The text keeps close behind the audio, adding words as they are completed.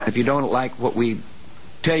If you don't like what we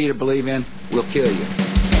tell you to believe in, we'll kill you.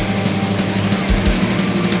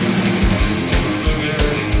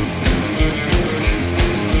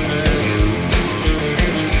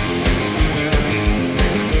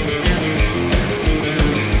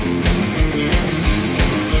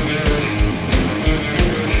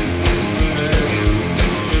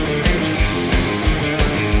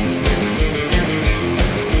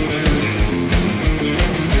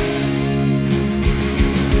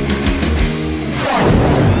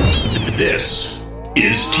 This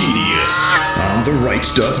is TDS on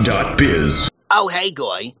therightstuff.biz. Oh, hey,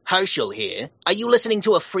 Goy. Herschel here. Are you listening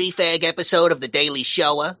to a free fag episode of The Daily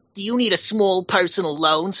Shower? Do you need a small personal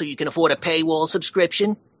loan so you can afford a paywall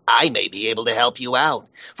subscription? I may be able to help you out.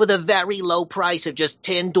 For the very low price of just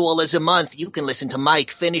 $10 a month, you can listen to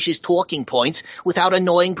Mike finish his talking points without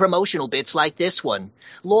annoying promotional bits like this one.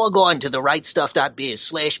 Log on to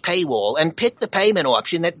therightstuff.biz/paywall and pick the payment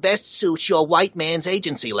option that best suits your white man's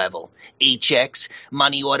agency level. E-checks,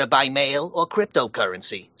 money order by mail, or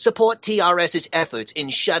cryptocurrency. Support TRS's efforts in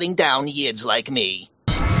shutting down yids like me.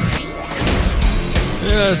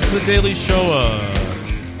 Yeah, it's The Daily Show,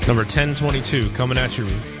 number 1022, coming at you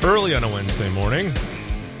early on a Wednesday morning.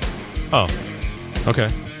 Oh, okay.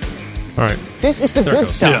 All right. This is the There good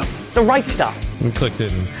stuff. Yeah. The right stuff. And clicked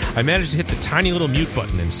it, and I managed to hit the tiny little mute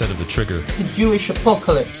button instead of the trigger. The Jewish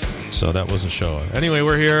apocalypse. So that was a show. Anyway,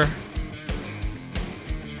 we're here.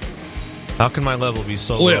 How can my level be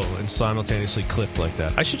so low and simultaneously clipped like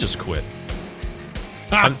that? I should just quit.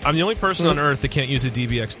 I'm the only person on Earth that can't use a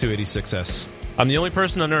DBX286S. I'm the only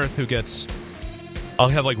person on Earth who gets... I'll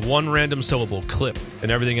have like one random syllable clip, and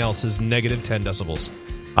everything else is negative 10 decibels.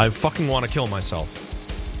 I fucking want to kill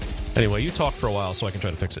myself. Anyway, you talk for a while so I can try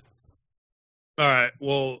to fix it. All right.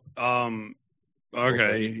 Well,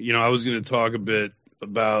 okay. You know, I was going to talk a bit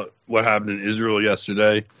about what happened in Israel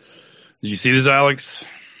yesterday. Did you see this, Alex?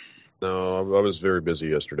 No, I was very busy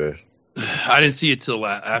yesterday. I didn't see it till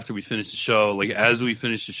after we finished the show. Like, as we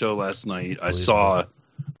finished the show last night, I saw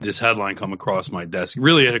this headline come across my desk.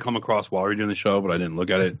 Really, it had come across while we were doing the show, but I didn't look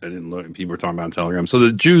at it. I didn't look. And people were talking about it on Telegram. So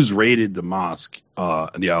the Jews raided the mosque,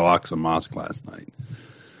 the Al-Aqsa Mosque last night.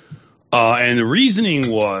 And the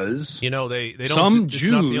reasoning was, you know, they don't. Some It's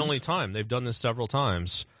Jews. not the only time they've done this several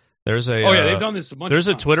times. There's a they've done this a bunch. There's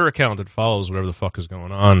of a times. Twitter account that follows whatever the fuck is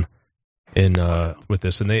going on in with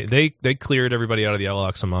this, and they cleared everybody out of the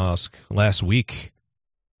Al-Aqsa Mosque last week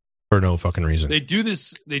for no fucking reason. They do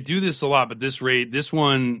this a lot, but this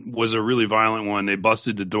one was a really violent one. They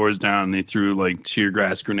busted the doors down and they threw like tear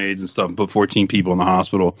gas grenades and stuff and put 14 people in the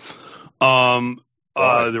hospital.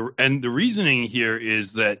 The reasoning here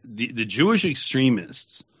is that the Jewish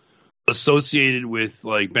extremists associated with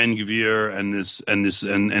like Ben Gvir and this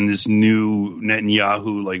new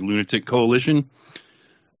Netanyahu like lunatic coalition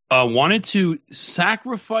wanted to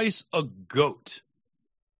sacrifice a goat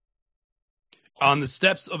on the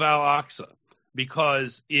steps of Al-Aqsa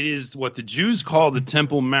because it is what the Jews call the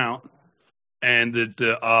Temple Mount, and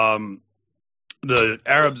the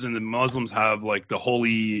Arabs and the Muslims have like the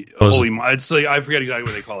holy. It's like, I forget exactly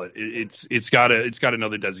what they call it. It's got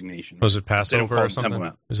another designation. Was it Passover or something? Temple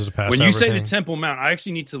Mount. Is it a Passover? When you say thing? the Temple Mount, I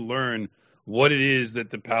actually need to learn what it is that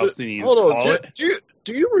the Palestinians Hold on, call it. do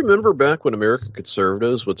you remember back when American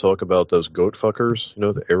conservatives would talk about those goat fuckers? You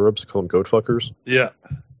know, the Arabs call them goat fuckers. Yeah.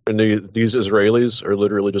 And these Israelis are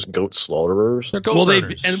literally just goat slaughterers. They're goat Well,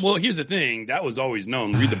 burners. here's the thing. That was always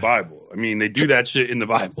known. Read the Bible. I mean, they do that shit in the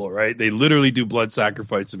Bible, right? They literally do blood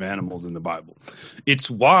sacrifice of animals in the Bible. It's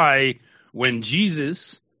why when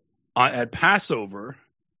Jesus at Passover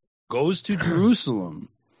goes to Jerusalem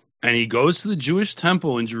and he goes to the Jewish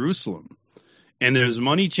temple in Jerusalem and there's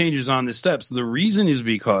money changers on the steps, the reason is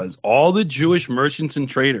because all the Jewish merchants and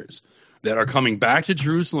traders that are coming back to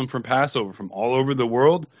Jerusalem from Passover from all over the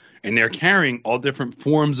world, and they're carrying all different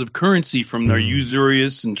forms of currency from their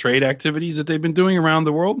usurious and trade activities that they've been doing around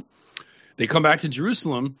the world. They come back to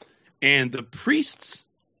Jerusalem, and the priests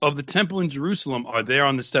of the temple in Jerusalem are there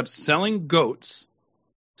on the steps selling goats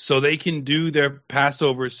so they can do their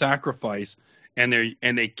Passover sacrifice,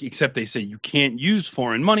 except they say you can't use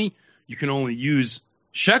foreign money, you can only use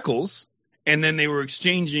shekels, and then they were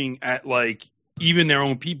exchanging at like even their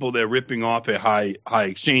own people, they're ripping off at high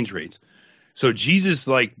exchange rates. So Jesus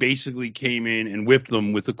like basically came in and whipped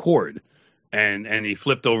them with a cord, and he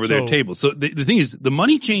flipped over their table. So the thing is, the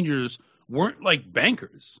money changers weren't like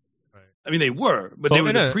bankers. Right. I mean, they were, but they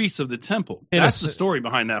were the priests of the temple. That's the story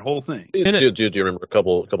behind that whole thing. Do you remember a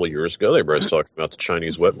couple of years ago they were talking about the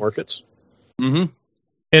Chinese wet markets? Mm-hmm.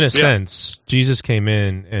 In a sense, Jesus came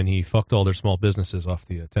in and he fucked all their small businesses off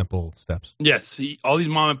the temple steps. Yes, all these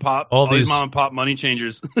mom and pop, these mom and pop money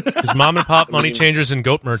changers, his mom and pop money changers and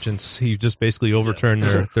goat merchants. He just basically overturned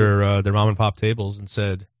their mom and pop tables and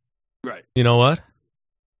said, "Right, you know what?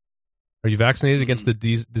 Are you vaccinated against the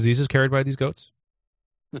diseases carried by these goats?"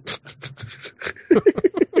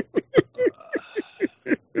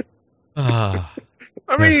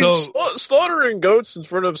 I mean, slaughtering goats in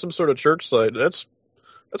front of some sort of church site, that's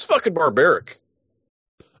fucking barbaric.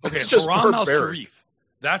 Okay, it's just Haram barbaric. al-Sharif.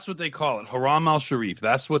 That's what they call it. Haram al-Sharif.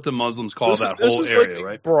 That's what the Muslims call that whole this is area, like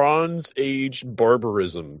right? Bronze Age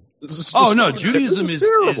barbarism. Judaism is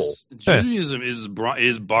terrible. Judaism is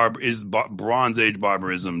Bronze Age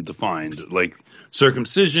barbarism defined, like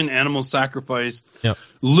circumcision, animal sacrifice. Yep.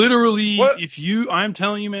 Literally, I'm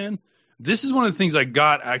telling you, man, this is one of the things I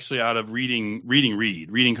got actually out of reading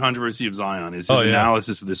Controversy of Zion. Is his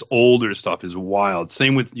analysis of this older stuff is wild.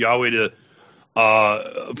 Same with From Yahweh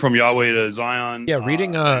to Zion. Yeah,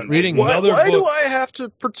 reading. Why do I have to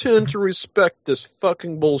pretend to respect this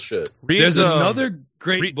fucking bullshit? There's another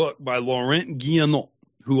great book by Laurent Guillenot,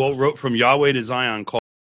 who wrote From Yahweh to Zion, called.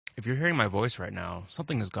 If you're hearing my voice right now,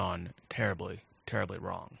 something has gone terribly, terribly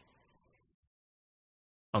wrong.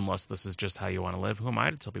 Unless this is just how you want to live, who am I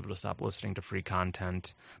to tell people to stop listening to free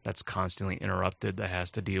content that's constantly interrupted, that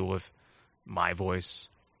has to deal with my voice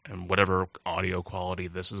and whatever audio quality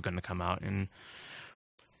this is going to come out in?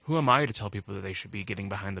 Who am I to tell people that they should be getting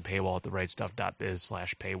behind the paywall at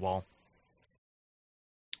therightstuff.biz/paywall?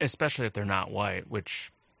 Especially if they're not white,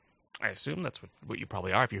 which I assume that's what you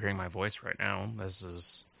probably are if you're hearing my voice right now. That's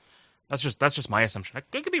just my assumption. I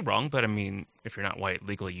could be wrong, but I mean, if you're not white,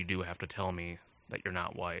 legally you do have to tell me that you're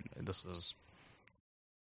not white.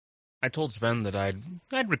 I told Sven that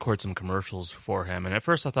I'd record some commercials for him, and at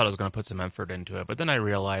first I thought I was going to put some effort into it, but then I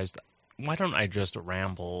realized, why don't I just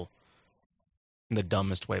ramble in the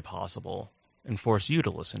dumbest way possible and force you to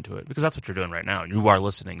listen to it? Because that's what you're doing right now. You are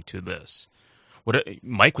listening to this.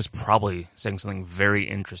 Mike was probably saying something very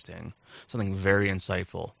interesting, something very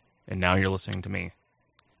insightful, and now you're listening to me.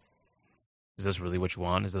 Is this really what you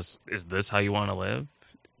want? Is this how you want to live?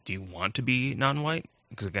 Do you want to be non-white?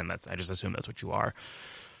 Because again, I just assume that's what you are.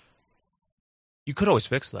 You could always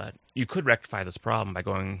fix that. You could rectify this problem by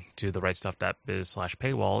going to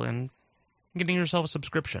therightstuff.biz/paywall and getting yourself a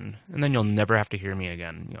subscription, and then you'll never have to hear me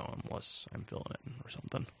again, unless I'm filling it or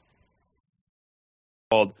something.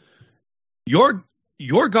 Called your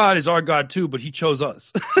God is our God too, but he chose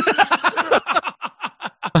us.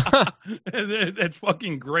 That's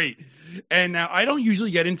fucking great. And now I don't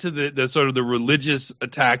usually get into the sort of the religious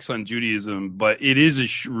attacks on Judaism, but it is a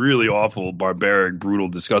really awful, barbaric, brutal,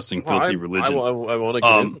 disgusting, filthy religion. I want to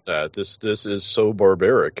get into that. This is so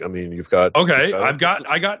barbaric. I mean, you've got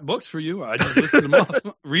I got books for you. I just listed them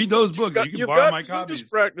up. Read those books. You can borrow my copies. Religious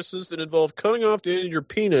practices that involve cutting off the end of your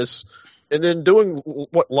penis and then doing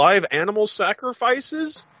live animal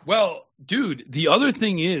sacrifices. Well, dude, the other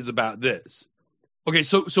thing is about this. Okay,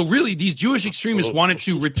 so really, these Jewish extremists wanted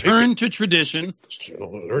to return to tradition.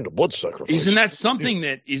 Learn the blood sacrifice. Isn't that something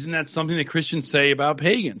that Christians say about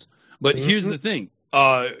pagans? But here's the thing: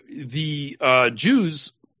 the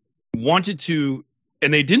Jews wanted to,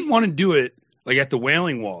 and they didn't want to do it like at the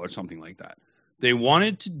Wailing Wall or something like that. They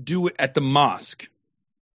wanted to do it at the mosque.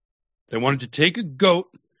 They wanted to take a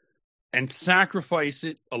goat and sacrifice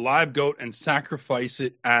it, a live goat, and sacrifice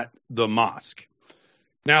it at the mosque.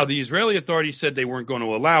 Now, the Israeli authorities said they weren't going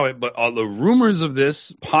to allow it, but all the rumors of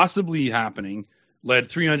this possibly happening led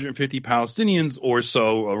 350 Palestinians or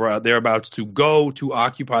so around thereabouts to go to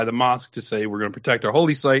occupy the mosque to say we're going to protect our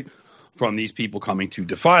holy site from these people coming to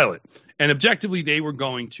defile it. And objectively, they were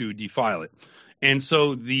going to defile it. And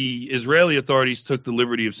so the Israeli authorities took the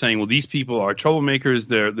liberty of saying, well, these people are troublemakers,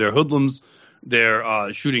 they're hoodlums,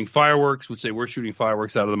 they're shooting fireworks, which they were shooting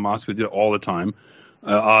fireworks out of the mosque. They did it all the time.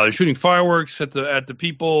 Shooting fireworks at the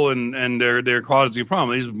people, and they're causing a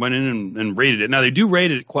problem. They just went in and raided it. Now they do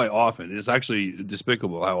raid it quite often. It's actually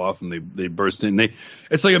despicable how often they burst in.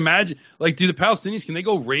 It's like, imagine, like, do the Palestinians, can they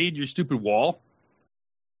go raid your stupid wall?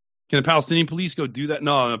 Can the Palestinian police go do that?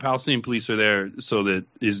 No, the Palestinian police are there so that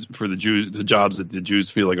is for the Jews, the jobs that the Jews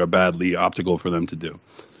feel like are badly optical for them to do.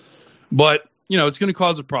 But it's going to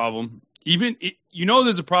cause a problem.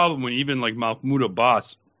 There's a problem when even like Mahmoud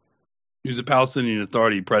Abbas, who's a Palestinian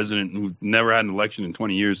Authority president who never had an election in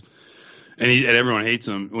 20 years, and everyone hates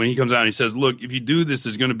him. When he comes out and he says, look, if you do this,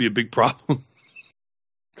 there's going to be a big problem.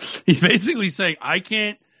 He's basically saying,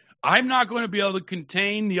 I'm not going to be able to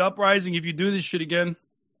contain the uprising if you do this shit again.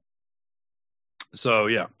 So,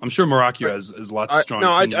 yeah, I'm sure Morocco has lots of strong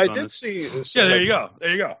opinions on did this. see. Yeah,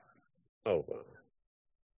 there you go. Oh,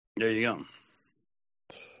 There you go.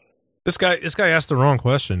 This guy asked the wrong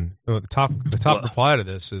question. The top reply to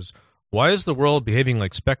this is, why is the world behaving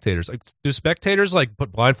like spectators? Like, do spectators like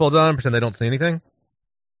put blindfolds on and pretend they don't see anything?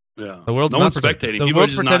 Yeah. The world's no not one's spectating. The People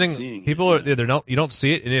world's are just pretending. not seeing People it. you don't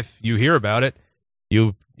see it, and if you hear about it,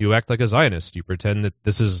 you act like a Zionist. You pretend that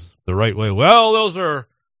this is the right way. Well,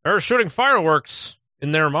 they're shooting fireworks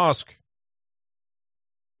in their mosque.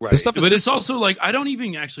 Right. But it's also like, I don't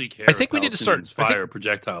even actually care. I think we need to start fire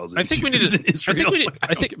projectiles. I think we need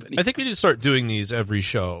to start doing these every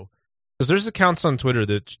show, because there's accounts on Twitter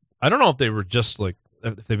that I don't know if they were just like,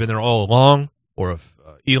 if they've been there all along, or if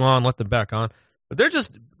Elon let them back on. But they're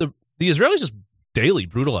just the Israelis just daily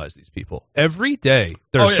brutalize these people every day.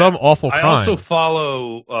 There's some awful crime. I also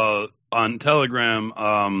follow on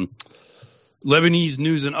Telegram. Lebanese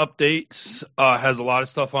News and Updates has a lot of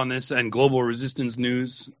stuff on this, and Global Resistance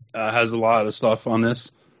News has a lot of stuff on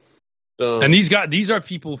this. And these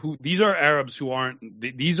are Arabs who aren't.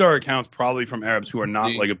 These are accounts probably from Arabs who are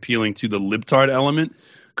not like appealing to the libtard element.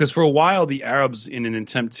 Because for a while, the Arabs, in an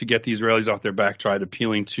attempt to get the Israelis off their back, tried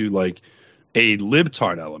appealing to like a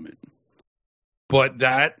libtard element. But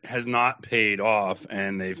that has not paid off,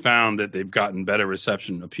 and they found that they've gotten better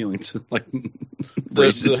reception appealing to like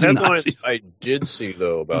the headlines I did see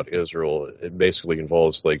though about Israel, it basically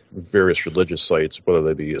involves like various religious sites, whether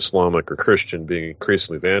they be Islamic or Christian, being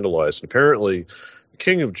increasingly vandalized. And apparently, the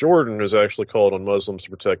King of Jordan has actually called on Muslims to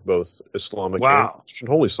protect both Islamic and Christian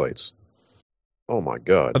holy sites. Oh my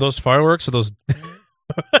God! Are those fireworks? Are those?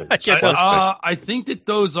 I think that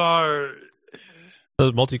those are.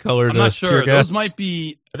 The multicolored. I'm not sure. Tear gas. Those might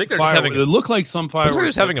be. I think they're just having. They look like some fireworks. They're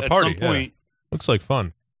just having a party. At some point, looks like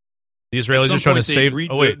fun. The Israelis are trying to save.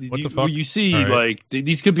 Oh wait, what the fuck? You see, like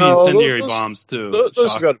these could be incendiary bombs too.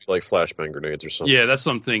 Those got to be like flashbang grenades or something. Yeah, that's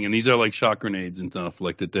something. And these are like shock grenades and stuff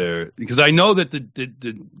like that. They're because I know that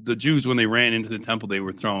the Jews, when they ran into the temple, they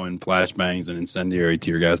were throwing flashbangs and incendiary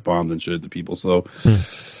tear gas bombs and shit at the people. So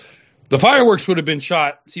the fireworks would have been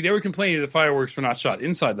shot. See, they were complaining the fireworks were not shot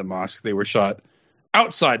inside the mosque; they were shot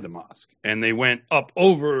outside the mosque, and they went up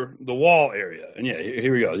over the wall area. And yeah,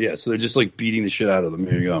 here we go. Yeah, so they're just like beating the shit out of them.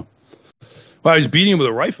 Here you go. Wow, he's beating him with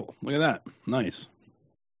a rifle. Look at that. Nice.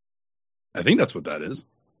 I think that's what that is.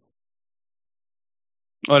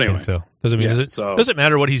 Oh, anyway. So does it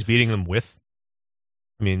matter what he's beating them with?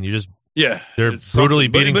 I mean, they're brutally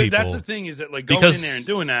beating people. But that's the thing, is that like going in there and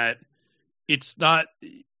doing that, it's not,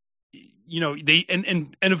 they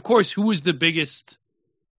and of course, who was the biggest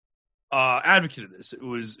advocate of this? It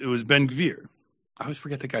was Ben Gvir. I always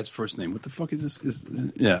forget the guy's first name. What the fuck is this?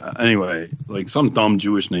 Anyway, like some dumb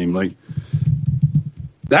Jewish name. Like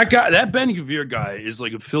that guy, that Ben Gvir guy is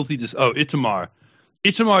like a filthy. Itamar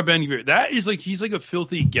Ben Gvir. That is like, he's like a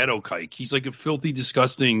filthy ghetto kike. He's like a filthy,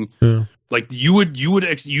 disgusting. Yeah. Like you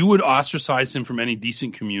would ostracize him from any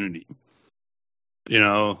decent community.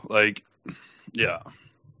 Like, yeah.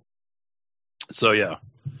 So yeah.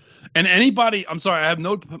 And anybody, I'm sorry, I have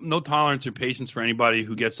no tolerance or patience for anybody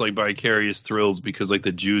who gets like vicarious thrills because like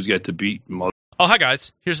the Jews get to beat Muslims. Oh, hi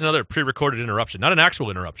guys. Here's another pre-recorded interruption, not an actual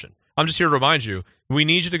interruption. I'm just here to remind you, we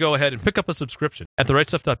need you to go ahead and pick up a subscription at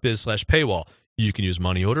therightstuff.biz/paywall. You can use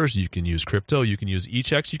money orders, you can use crypto, you can use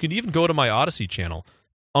e-checks, you can even go to my Odyssey channel,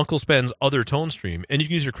 Uncle Spen's Other Tone Stream, and you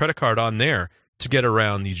can use your credit card on there to get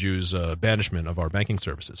around the Jews' banishment of our banking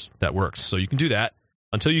services. That works. So you can do that.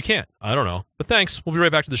 Until you can't. I don't know. But thanks. We'll be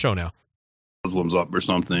right back to the show now. Muslims up or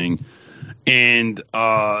something. And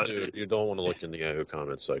dude, you don't want to look in the Yahoo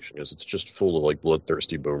comments section because it's just full of like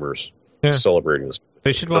bloodthirsty boomers celebrating this.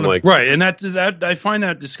 They should want like, right, and that I find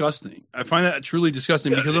that disgusting. I find that truly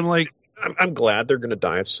disgusting because I'm like, I'm glad they're going to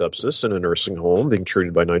die of sepsis in a nursing home being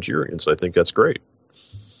treated by Nigerians. I think that's great.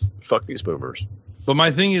 Fuck these boomers. But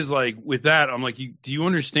my thing is like with that, I'm like, do you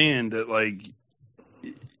understand that like,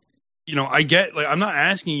 I get, like, I'm not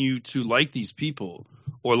asking you to like these people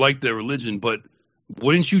or like their religion, but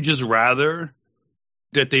wouldn't you just rather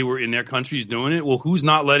that they were in their countries doing it? Well, who's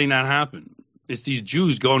not letting that happen? It's these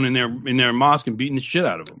Jews going in their mosque and beating the shit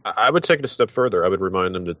out of them. I would take it a step further. I would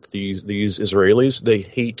remind them that these Israelis, they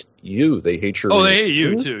hate you. They hate your religion. They hate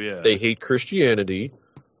you too, yeah. They hate Christianity.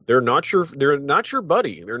 They're not your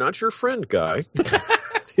buddy. They're not your friend, guy.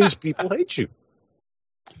 These people hate you.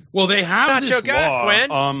 Well, they have not this your guy, law.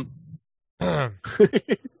 Friend.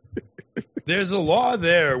 There's a law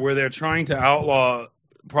there where they're trying to outlaw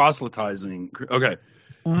proselytizing. Okay.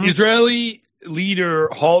 Israeli leader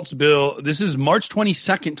halts bill. This is March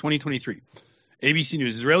 22nd, 2023. ABC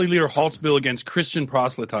News. Israeli leader halts bill against Christian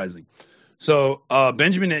proselytizing. So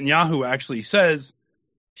Benjamin Netanyahu actually says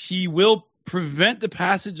he will prevent the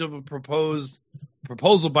passage of a proposed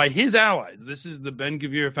proposal by his allies. This is the Ben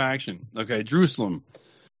Gvir faction. Okay, Jerusalem.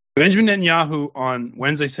 Benjamin Netanyahu on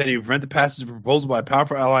Wednesday said he would prevent the passage of a proposal by a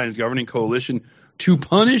powerful ally in his governing coalition to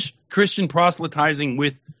punish Christian proselytizing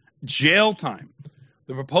with jail time.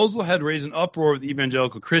 The proposal had raised an uproar with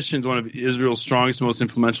evangelical Christians, one of Israel's strongest and most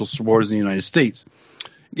influential supporters in the United States.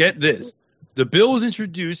 Get this. The bill was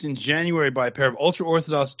introduced in January by a pair of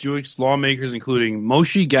ultra-Orthodox Jewish lawmakers, including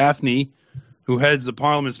Moshe Gafni, who heads the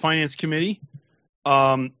Parliament's Finance Committee.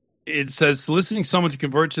 It says soliciting someone to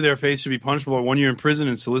convert to their faith should be punishable by 1 year in prison,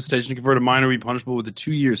 and solicitation to convert a minor would be punishable with a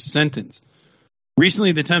 2-year sentence.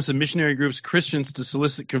 Recently, the attempts of missionary groups, Christians, to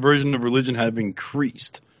solicit conversion of religion have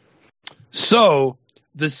increased. So,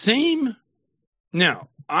 the same... Now,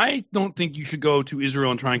 I don't think you should go to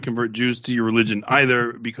Israel and try and convert Jews to your religion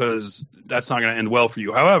either, because that's not going to end well for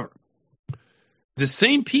you. However, the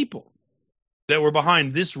same people that were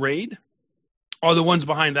behind this raid are the ones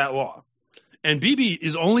behind that law. And Bibi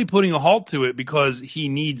is only putting a halt to it because he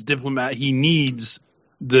needs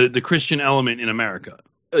the Christian element in America.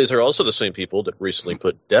 These are also the same people that recently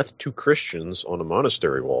put death to Christians on a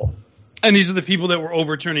monastery wall. And these are the people that were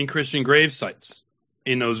overturning Christian grave sites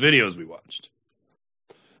in those videos we watched.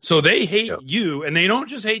 So they hate you, and they don't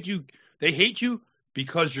just hate you. They hate you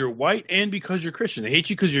because you're white and because you're Christian. They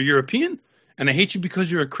hate you because you're European, and they hate you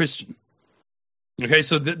because you're a Christian. Okay,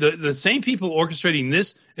 so the same people orchestrating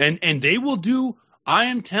this, and they will do, I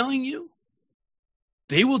am telling you,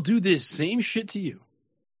 they will do this same shit to you.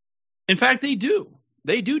 In fact, they do.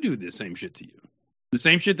 They do this same shit to you. The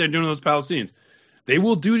same shit they're doing to those Palestinians. They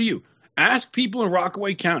will do to you. Ask people in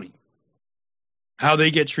Rockaway County how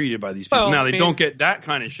they get treated by these people. Now, they don't get that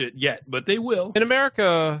kind of shit yet, but they will. In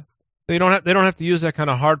America, they don't have to use that kind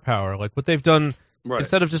of hard power. Like what they've done, right.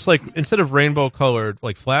 instead of rainbow-colored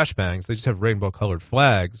like flashbangs, they just have rainbow-colored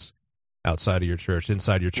flags outside of your church,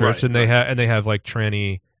 inside your church, right, and they have like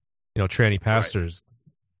tranny pastors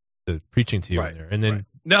preaching to you in there, and then. Right.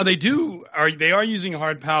 Now they are using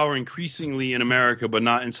hard power increasingly in America, but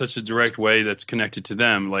not in such a direct way that's connected to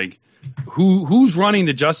them. Like who's running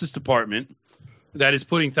the Justice Department that is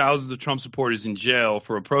putting thousands of Trump supporters in jail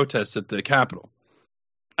for a protest at the Capitol?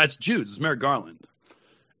 That's Jews. It's Merrick Garland.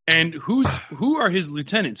 And who are his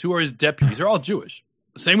lieutenants? Who are his deputies? They're all Jewish.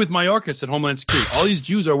 Same with Mayorkas at Homeland Security. All these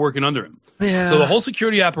Jews are working under him. Yeah. So the whole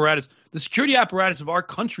security apparatus of our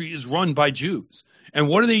country is run by Jews. And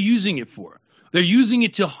what are they using it for? They're using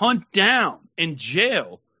it to hunt down and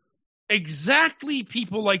jail exactly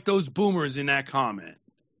people like those boomers in that comment.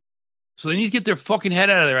 So they need to get their fucking head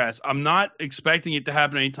out of their ass. I'm not expecting it to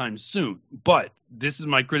happen anytime soon, but this is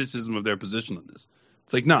my criticism of their position on this.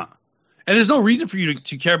 It's like, nah. And there's no reason for you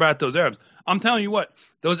to care about those Arabs. I'm telling you what,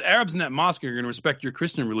 those Arabs in that mosque are going to respect your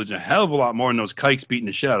Christian religion a hell of a lot more than those kikes beating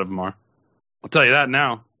the shit out of them are. I'll tell you that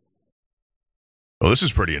now. Well, this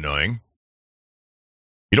is pretty annoying.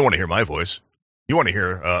 You don't want to hear my voice. You want to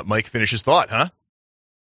hear Mike finish his thought, huh?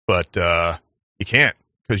 But you can't,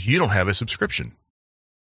 because you don't have a subscription.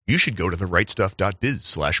 You should go to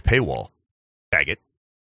therightstuff.biz/paywall. Faggot.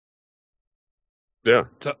 Yeah.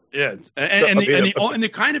 And the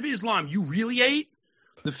kind of Islam you really hate,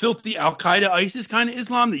 the filthy Al-Qaeda, ISIS kind of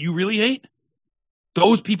Islam that you really hate,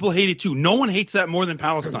 those people hate it too. No one hates that more than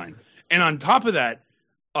Palestine. And on top of that,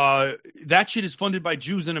 that shit is funded by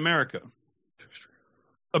Jews in America.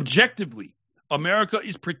 Objectively, America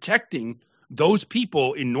is protecting those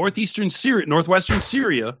people in northwestern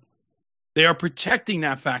Syria. They are protecting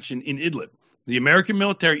that faction in Idlib. The American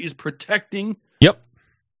military is protecting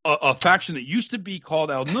a faction that used to be called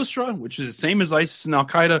al-Nusra, which is the same as ISIS and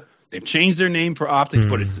Al-Qaeda. They've changed their name for optics,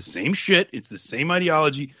 but it's the same shit. It's the same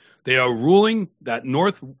ideology. They are ruling that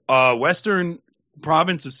northwestern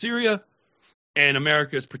province of Syria, and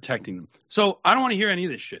America is protecting them. So I don't want to hear any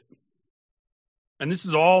of this shit. And this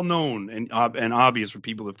is all known and obvious for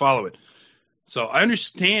people that follow it. So I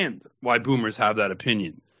understand why boomers have that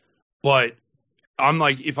opinion. But I'm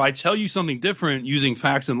like, if I tell you something different using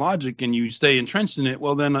facts and logic and you stay entrenched in it,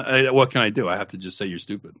 well, then what can I do? I have to just say you're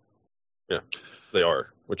stupid. Yeah, they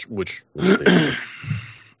are. Which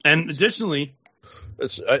and additionally, I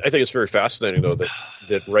think it's very fascinating, though,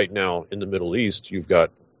 that right now in the Middle East, you've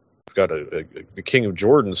got the king of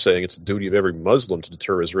Jordan saying it's the duty of every Muslim to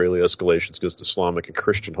deter Israeli escalations against Islamic and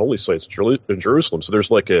Christian holy sites in Jerusalem. So there's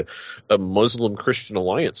like a Muslim-Christian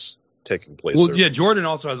alliance taking place. Well, there. Yeah, Jordan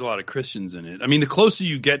also has a lot of Christians in it. I mean, the closer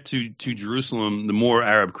you get to Jerusalem, the more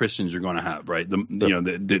Arab Christians you're going to have, right?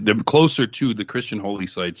 The closer to the Christian holy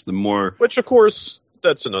sites, the more. Which, of course,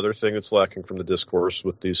 that's another thing that's lacking from the discourse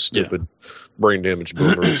with these stupid brain-damaged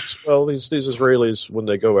boomers. Well, these Israelis, when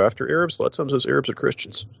they go after Arabs, a lot of times those Arabs are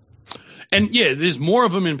Christians. And yeah, there's more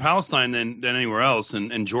of them in Palestine than anywhere else.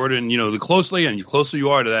 And Jordan, the closer you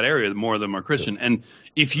are to that area, the more of them are Christian. And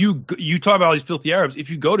if you talk about all these filthy Arabs, if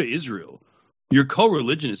you go to Israel, your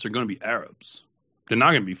co-religionists are going to be Arabs. They're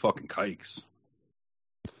not going to be fucking kikes.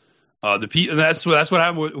 That's what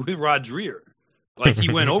happened with Rod Dreher. Like,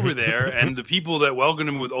 he went over there, and the people that welcomed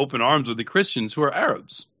him with open arms were the Christians who are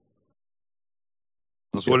Arabs.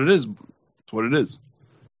 That's what it is. That's what it is.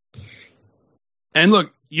 And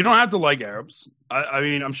look, you don't have to like Arabs. I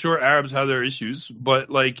mean, I'm sure Arabs have their issues, but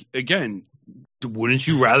like, again, wouldn't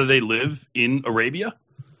you rather they live in Arabia,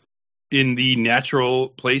 in the natural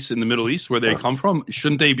place in the Middle East where they come from?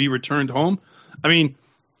 Shouldn't they be returned home? I mean,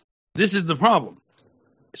 this is the problem.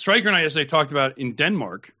 Stryker and I yesterday talked about in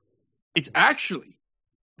Denmark. It's actually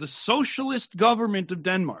the socialist government of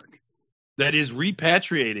Denmark that is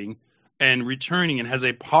repatriating and returning and has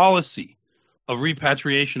a policy of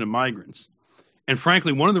repatriation of migrants. And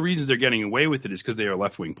frankly, one of the reasons they're getting away with it is because they are a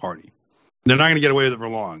left-wing party. They're not going to get away with it for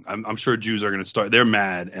long. I'm sure Jews are going to start. They're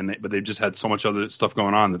mad, but they've just had so much other stuff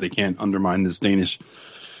going on that they can't undermine this Danish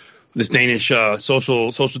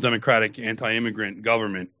social democratic anti-immigrant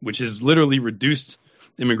government, which has literally reduced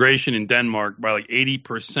immigration in Denmark by like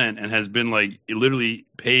 80% and has been like, it literally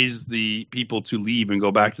pays the people to leave and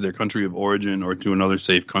go back to their country of origin or to another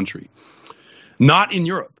safe country. Not in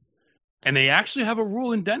Europe. And they actually have a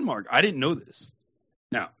rule in Denmark. I didn't know this.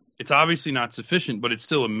 Now, it's obviously not sufficient, but it's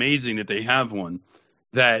still amazing that they have one,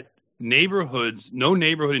 that no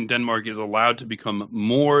neighborhood in Denmark is allowed to become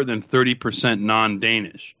more than 30%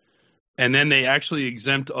 non-Danish. And then they actually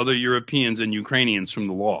exempt other Europeans and Ukrainians from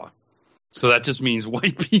the law. So that just means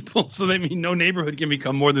white people. So they mean no neighborhood can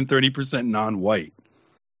become more than 30% non-white.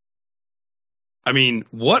 I mean,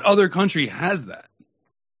 what other country has that?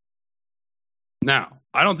 Now,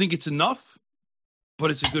 I don't think it's enough,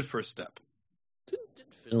 but it's a good first step. Did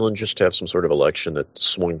Finland just have some sort of election that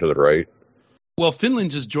swung to the right? Well,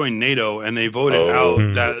 Finland just joined NATO, and they voted out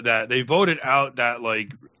that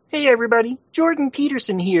like. Hey everybody, Jordan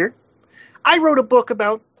Peterson here. I wrote a book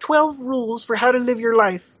about 12 rules for how to live your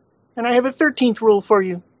life. And I have a 13th rule for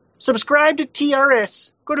you. Subscribe to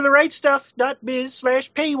TRS. Go to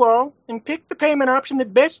therightstuff.biz/paywall and pick the payment option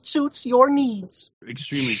that best suits your needs.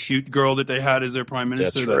 Extremely cute girl that they had as their prime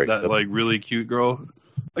minister. That's right. That like really cute girl.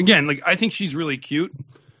 Again, like, I think she's really cute,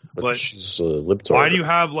 but she's libtard. Why do you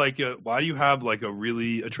have like a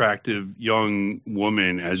really attractive young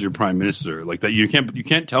woman as your prime minister? Like that, you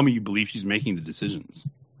can't tell me you believe she's making the decisions,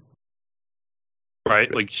 right?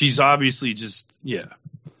 Like, she's obviously just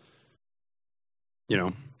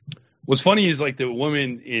What's funny is like the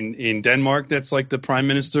woman in Denmark that's like the prime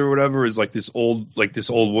minister or whatever is like this old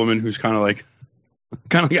woman who's kind of like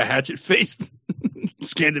a hatchet faced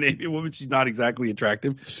Scandinavian woman. She's not exactly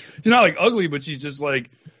attractive. She's not like ugly, but she's just like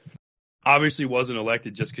obviously wasn't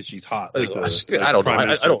elected just because she's hot. Like I don't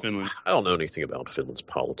know. I don't know anything about Finland's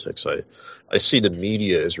politics. I see the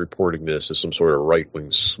media is reporting this as some sort of right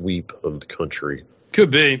wing sweep of the country.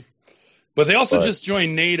 Could be. But they also just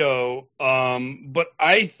joined NATO. But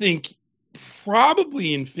I think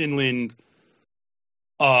probably in Finland,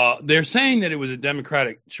 they're saying that it was a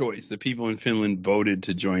democratic choice, that people in Finland voted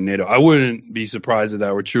to join NATO. I wouldn't be surprised if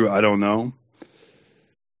that were true. I don't know.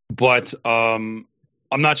 But I'm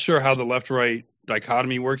not sure how the left-right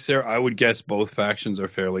dichotomy works there. I would guess both factions are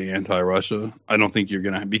fairly anti-Russia. I don't think you're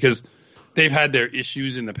going to – because they've had their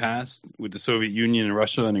issues in the past with the Soviet Union and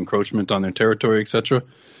Russia and encroachment on their territory, etc.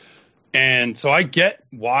 And so I get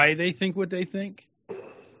why they think what they think,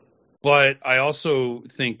 but I also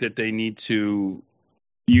think that they need to.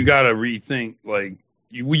 You got to rethink. Like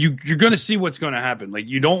you're going to see what's going to happen. Like,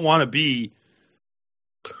 you don't want to be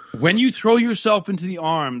when you throw yourself into the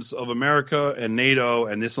arms of America and NATO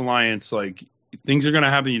and this alliance. Like, things are going to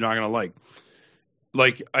happen you're not going to like.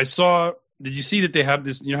 Like, I saw. Did you see that they have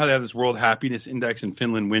this? You know how they have this World Happiness Index and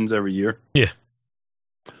Finland wins every year? Yeah.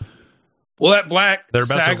 Well, they're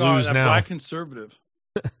about to lose now. Black conservative.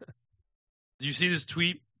 Did you see this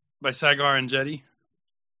tweet by Sagar and Jetty?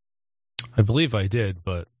 I believe I did,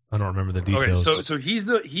 but I don't remember the details. Okay, so he's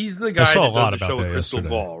the guy that does the show with Crystal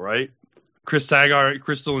Ball, right?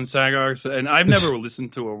 Crystal and Sagar, and I've never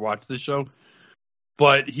listened to or watched this show,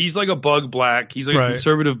 but he's like a bug black. He's like a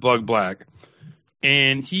conservative bug black,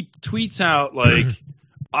 and he tweets out like.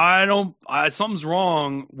 Something's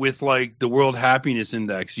wrong with like the World Happiness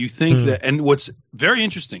Index. You think that, and what's very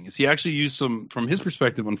interesting is he actually used some, from his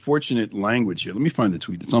perspective, unfortunate language here. Let me find the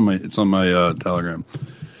tweet. It's on my Telegram.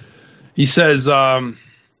 He says, the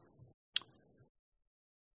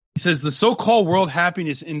so-called World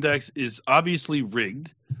Happiness Index is obviously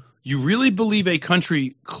rigged. You really believe a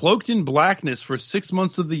country cloaked in blackness for 6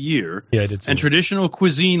 months of the year Yeah, I did see and that. traditional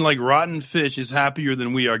cuisine like rotten fish is happier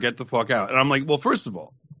than we are? Get the fuck out. And I'm like, well, first of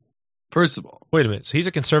all, Wait a minute. So he's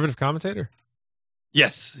a conservative commentator?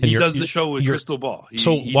 yes, And he does the show with Crystal Ball.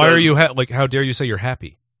 Why are you like? How dare you say you're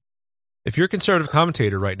happy? If you're a conservative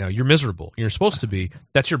commentator right now, you're miserable. You're supposed to be.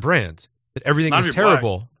 That's your brand. That everything Not is if you're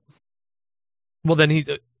terrible. Well, then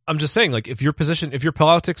I'm just saying, like, if your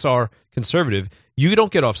politics are conservative, you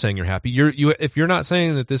don't get off saying you're happy. If you're not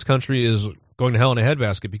saying that this country is going to hell in a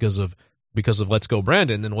handbasket because of Let's Go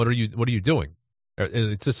Brandon, then what are you doing?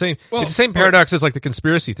 It's the same. Well, it's the same paradox as like the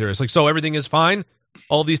conspiracy theorists. Like, so everything is fine.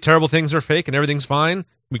 All these terrible things are fake, and everything's fine.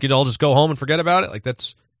 We could all just go home and forget about it. Like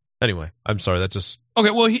that's. Anyway, I'm sorry. That just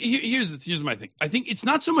okay. Well, here's my thing. I think it's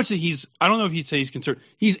not so much that I don't know if he'd say he's conservative.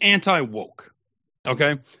 He's anti-woke.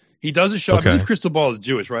 Okay, he does a show. Okay. I believe Crystal Ball is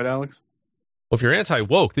Jewish, right, Alex? Well, if you're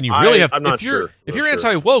anti-woke, then you really have. I'm not sure. If you're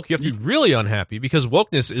anti-woke, you have to be really unhappy because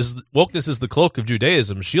wokeness is the cloak of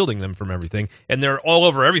Judaism, shielding them from everything, and they're all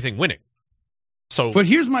over everything, winning. So, but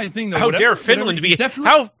here's my thing, though. How dare Finland be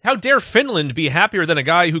happier than a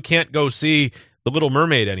guy who can't go see The Little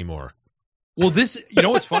Mermaid anymore? Well, you know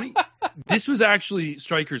what's funny? This was actually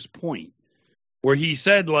Stryker's point, where he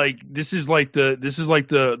said like this is like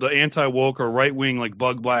the anti-woke or right-wing like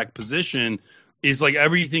Bug Black position is like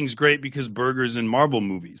everything's great because burgers and Marvel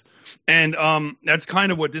movies, and that's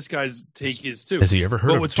kind of what this guy's take is too. Has he ever heard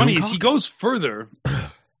but of what's funny Doomcock? is he goes further.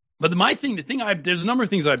 But there's a number of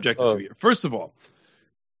things I object to here. First of all,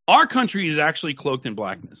 our country is actually cloaked in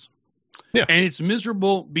blackness. Yeah. And it's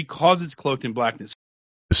miserable because it's cloaked in blackness.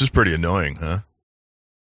 This is pretty annoying, huh?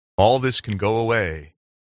 All this can go away.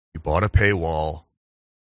 You bought a paywall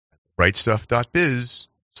at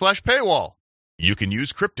rightstuff.biz/paywall. You can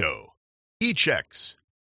use crypto, e-checks,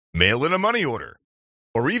 mail in a money order,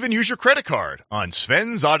 or even use your credit card on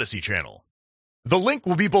Sven's Odyssey channel. The link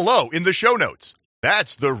will be below in the show notes.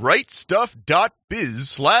 That's the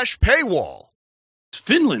rightstuff.biz/paywall.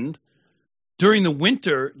 Finland, during the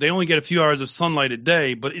winter, they only get a few hours of sunlight a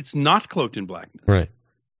day, but it's not cloaked in blackness. Right.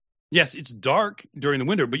 Yes, it's dark during the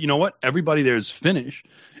winter, but you know what? Everybody there is Finnish.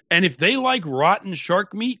 And if they like rotten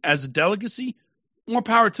shark meat as a delicacy, more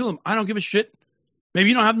power to them. I don't give a shit.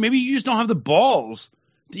 Maybe you just don't have the balls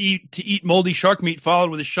to eat moldy shark meat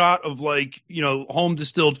followed with a shot of home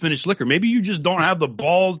distilled Finnish liquor. Maybe you just don't have the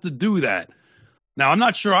balls to do that. Now, I'm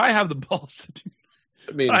not sure I have the balls to do that.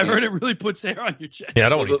 I mean, I've heard it really puts hair on your chest. Yeah, I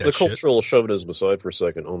don't want to eat that the shit. cultural chauvinism aside for a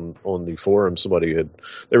second, on the forum,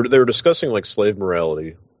 they were discussing like slave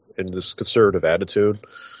morality and this conservative attitude,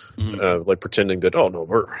 like pretending that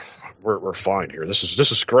we're fine here.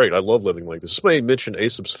 This is great. I love living like this. Somebody mentioned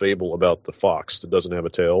Aesop's fable about the fox that doesn't have a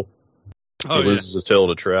tail. He loses his tail in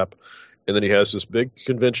a trap, and then he has this big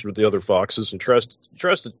convention with the other foxes and tries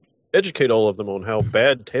to educate all of them on how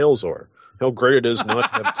bad tails are, how great it is not to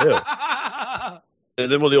have a tail. And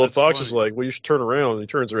then when the old fox is like, well, you should turn around, and he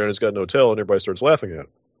turns around, he's got no tail, and everybody starts laughing at him.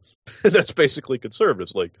 That's basically conservative.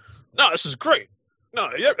 It's like, no, this is great. No,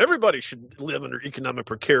 everybody should live under economic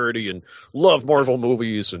precarity and love Marvel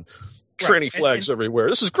movies and tranny flags everywhere.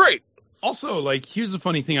 This is great. Also, here's the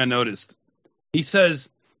funny thing I noticed. He says,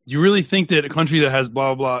 you really think that a country that has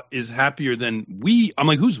blah, blah, blah is happier than we? I'm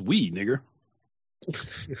like, who's we, nigger?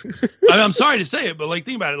 I'm sorry to say it, but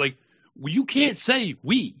think about it. You can't say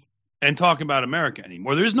we and talk about America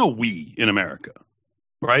anymore. There's no we in America,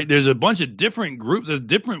 right? There's a bunch of different groups. There's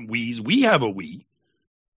different we's. We have a we,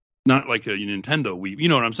 not like a Nintendo we. You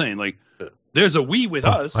know what I'm saying? There's a we with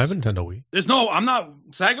us. I have a Nintendo Wii. I'm not.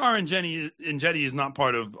 Sagar and Jetty is not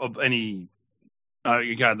part of any.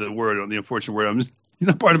 You got the unfortunate word. He's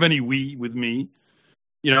not part of any we with me.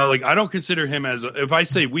 I don't consider him as. If I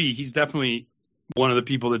say we, he's definitely one of the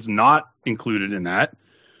people that's not included in that.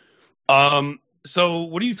 So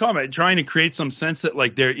what are you talking about? Trying to create some sense that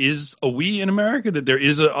there is a we in America, that there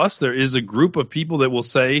is a us, there is a group of people that will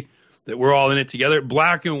say that we're all in it together.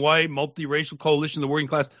 Black and white, multiracial coalition of the working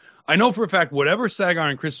class. I know for a fact whatever Sagar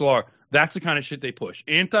and Crystal are, that's the kind of shit they push.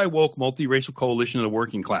 Anti-woke, multiracial coalition of the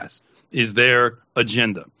working class is their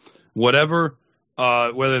agenda. Whatever,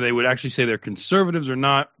 whether they would actually say they're conservatives or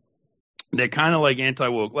not, they're kind of like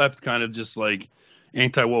anti-woke left, kind of just like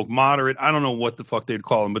anti-woke moderate. I don't know what the fuck they'd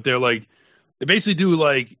call them, but they're they basically do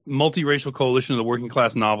multiracial coalition of the working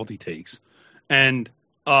class novelty takes. And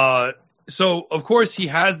so, of course, he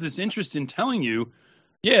has this interest in telling you,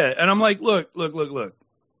 yeah. And I'm like, look.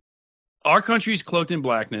 Our country is cloaked in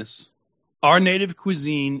blackness. Our native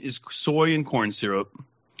cuisine is soy and corn syrup.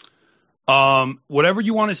 Whatever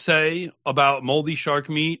you want to say about moldy shark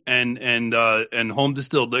meat and home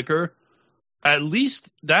distilled liquor, at least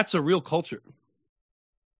that's a real culture.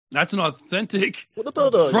 That's an authentic, What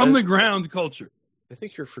about from the ground culture. I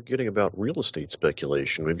think you're forgetting about real estate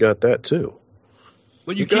speculation. We've got that too.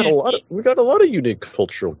 But we got a lot of unique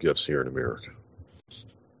cultural gifts here in America.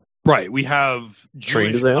 Right. We have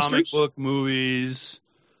Train Jewish disasters? comic book movies,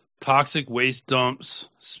 toxic waste dumps,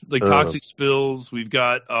 like toxic spills. We've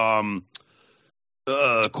got corn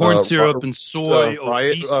syrup and soy,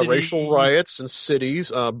 racial riots in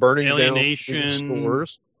cities, burning alienation, down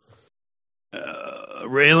stores.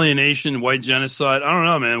 Alienation, white genocide. I don't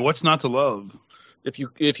know, man. What's not to love?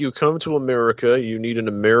 If you come to America, you need an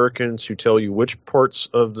American to tell you which parts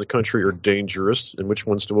of the country are dangerous and which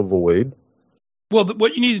ones to avoid. Well,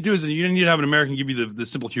 what you need to do is you need to have an American give you the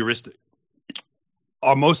simple heuristic.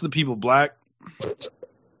 Are most of the people black?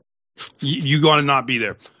 You got to not be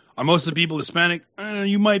there. Are most of the people Hispanic?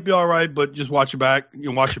 You might be all right, but just watch your back. You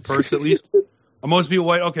can watch your purse at least. Are most people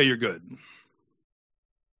white? Okay, you're good.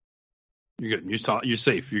 You're good. You're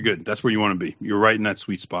safe. You're good. That's where you want to be. You're right in that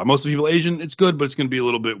sweet spot. Most of the people Asian, it's good, but it's going to be a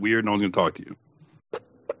little bit weird. No one's going to talk to you.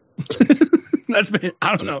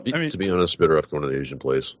 I don't know. I mean, to be honest, better off going to the Asian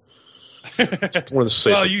place.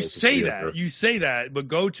 Well, you say that, but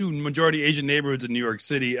go to majority Asian neighborhoods in New York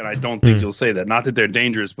City, and I don't think you'll say that. Not that they're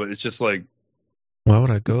dangerous, but it's just like, why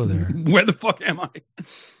would I go there? Where the fuck am I?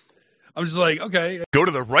 I'm just like, okay. Go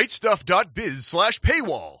to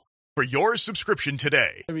therightstuff.biz/paywall for your subscription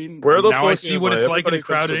today. I mean, where the now fuck I see what it's like in a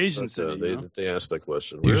crowded to, Asian city. They asked that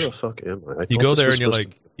question. Where the fuck am I? You go there and you're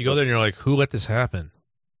like, who let this happen?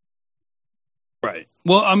 Right.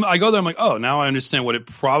 Well, I go there. I'm like, oh, now I understand what it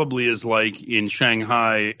probably is like in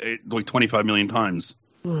Shanghai, like 25 million times.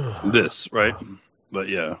 This, right? But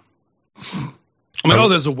yeah, I'm like, oh,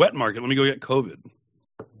 there's a wet market. Let me go get COVID.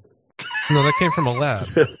 No, that came from a lab.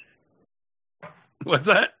 What's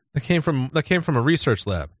that? That came from a research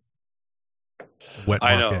lab. Wet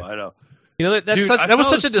market. I know. You know that was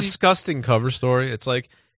such a disgusting cover story. It's like,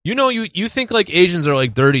 you think like Asians are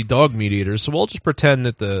like dirty dog meat eaters, so we'll just pretend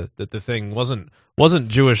that the thing wasn't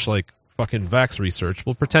Jewish like fucking vax research.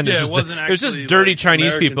 We'll pretend it was just dirty like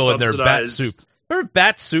Chinese American people in their bat soup. Remember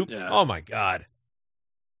bat soup? Yeah. Oh my god.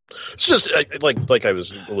 It's just like I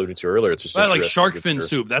was alluding to earlier. It's just like shark fin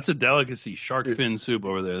soup. That's a delicacy. Shark fin soup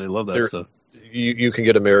over there. They love that stuff. You can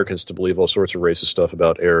get Americans to believe all sorts of racist stuff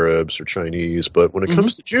about Arabs or Chinese, but when it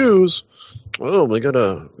comes to Jews, we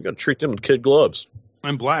gotta treat them with kid gloves.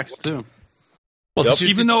 And blacks too. Well,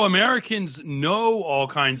 even though Americans know all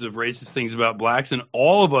kinds of racist things about blacks, and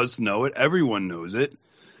all of us know it, everyone knows it,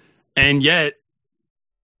 and yet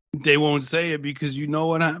they won't say it because you know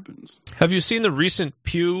what happens. Have you seen the recent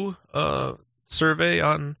Pew survey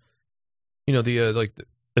on, the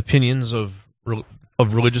opinions of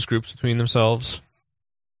religious groups between themselves?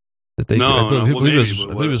 That they I believe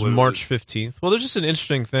it was March 15th. Well, there's just an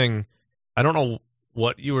interesting thing. I don't know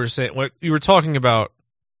what you were saying. What you were talking about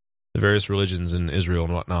the various religions in Israel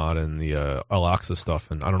and whatnot, and the Al-Aqsa stuff,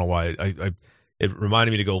 and I don't know why it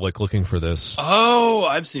reminded me to go looking for this. Oh,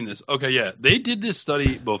 I've seen this. Okay, yeah, they did this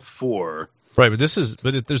study before, right? But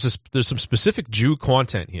there's some specific Jew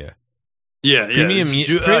content here. Yeah,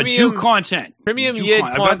 Jew content. Premium Yid.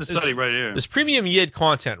 I've got the study right here. There's premium Yid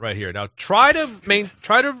content right here. Now try to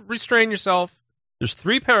restrain yourself. There's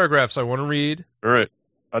 3 paragraphs I want to read. All right.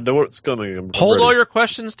 I know what's coming. Hold all your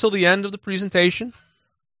questions till the end of the presentation.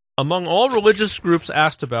 Among all religious groups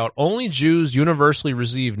asked about, only Jews universally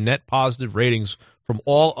receive net positive ratings from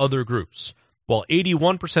all other groups. While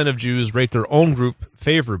 81% of Jews rate their own group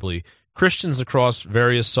favorably, Christians across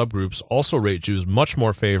various subgroups also rate Jews much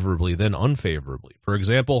more favorably than unfavorably. For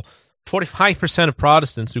example, 45% of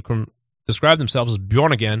Protestants who describe themselves as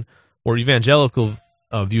born again or evangelical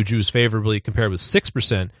view Jews favorably, compared with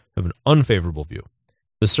 6% have an unfavorable view.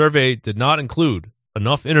 The survey did not include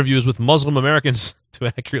enough interviews with Muslim Americans to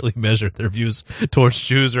accurately measure their views towards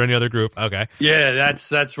Jews or any other group. Okay. Yeah,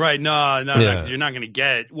 that's right. No, you're not going to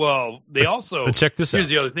get. Well, but check this out. Here's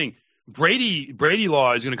the other thing. Brady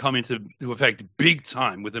law is going to come into effect big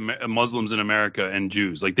time with Muslims in America and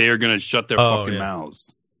Jews. Like, they are going to shut their fucking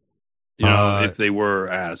mouths. If they were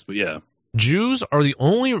asked. But yeah. Jews are the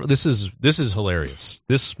only. This is hilarious.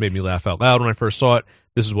 This made me laugh out loud when I first saw it.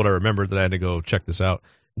 This is what I remembered that I had to go check this out.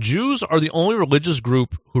 Jews are the only religious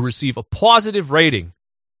group who receive a positive rating,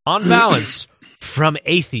 on balance, from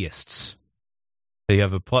atheists. They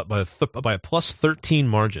have by a plus 13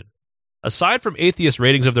 margin. Aside from atheist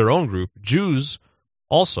ratings of their own group, Jews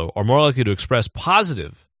also are more likely to express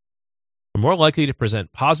positive, are more likely to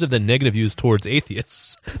present positive than negative views towards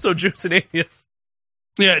atheists. So Jews and atheists.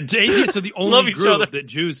 Yeah, atheists are the only group that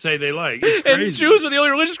Jews say they like. It's crazy. And Jews are the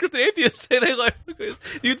only religious group that atheists say they like. Do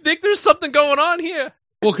you think there's something going on here?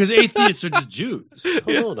 Well, because atheists are just Jews.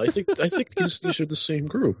 Hold on, I think these are the same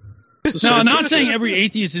group. No, I'm not saying every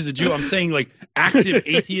atheist is a Jew. I'm saying like active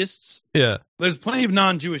atheists. Yeah. There's plenty of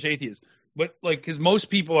non-Jewish atheists. But like, because most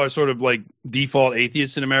people are sort of like default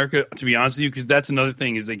atheists in America, to be honest with you, because that's another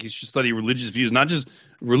thing is like you should study religious views, not just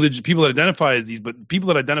religious people that identify as these, but people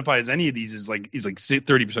that identify as any of these is like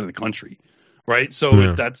 30% of the country, right?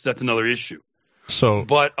 So that's another issue. So,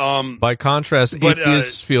 but by contrast,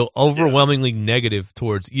 atheists feel overwhelmingly negative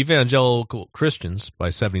towards evangelical Christians by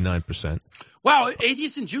 79%. Wow,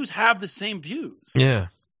 atheists and Jews have the same views. Yeah.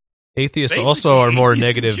 Atheists Basically, also are more atheists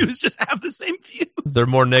negative. And Jews just have the same views. They're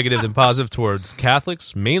more negative than positive towards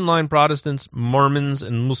Catholics, mainline Protestants, Mormons,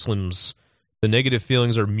 and Muslims. The negative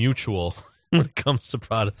feelings are mutual when it comes to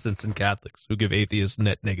Protestants and Catholics, who give atheists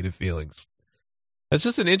net negative feelings. That's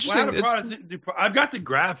just an interesting. I've got the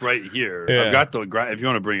graph right here. Yeah. I've got the graph. If you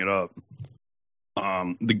want to bring it up,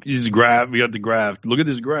 this graph. We got the graph. Look at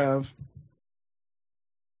this graph.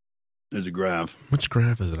 There's a graph. Which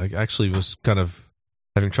graph is it? I actually was kind of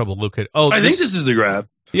having trouble locating. Oh, I think this is the graph.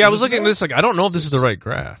 Yeah, I was looking at this. Like, I don't know if this is the right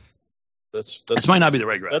graph. This might not be the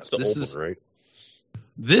right graph. That's the old one, right?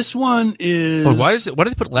 This one is. Oh, why did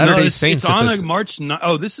they put Latter-day Saints? It's on like March 9th.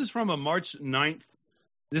 Oh, this is from a March 9th.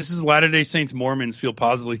 This is Latter-day Saints Mormons feel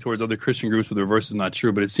positively towards other Christian groups, but the reverse is not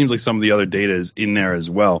true. But it seems like some of the other data is in there as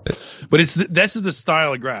well. But this is the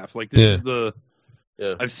style of graph. Like this is the.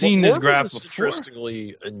 Yeah. I've seen this graph before.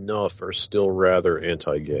 Interestingly enough, are still rather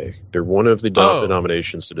anti-gay. They're one of the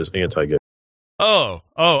denominations that is anti-gay. Oh,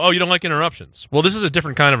 you don't like interruptions. Well, this is a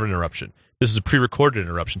different kind of interruption. This is a pre-recorded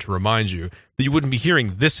interruption to remind you that you wouldn't be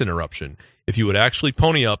hearing this interruption if you would actually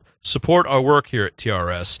pony up, support our work here at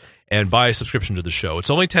TRS, and buy a subscription to the show. It's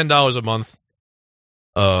only $10 a month,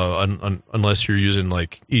 unless you're using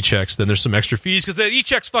like e-checks. Then there's some extra fees because the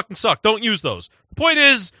e-checks fucking suck. Don't use those. The point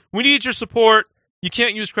is, we need your support. You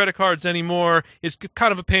can't use credit cards anymore. It's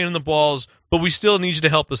kind of a pain in the balls, but we still need you to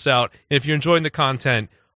help us out. And if you're enjoying the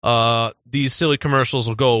content, these silly commercials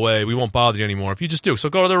will go away. We won't bother you anymore if you just do.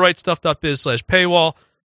 So go to therightstuff.biz/paywall,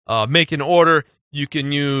 make an order. You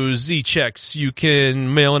can use Z-checks. You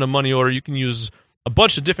can mail in a money order. You can use a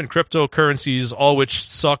bunch of different cryptocurrencies, all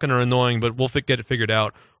which suck and are annoying, but we'll get it figured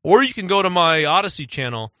out. Or you can go to my Odyssey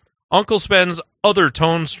channel, Uncle Spen's Other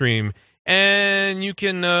Tone Stream, and you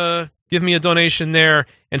can give me a donation there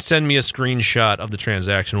and send me a screenshot of the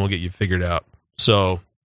transaction. We'll get you figured out. So,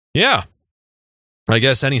 yeah. I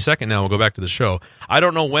guess any second now we'll go back to the show. I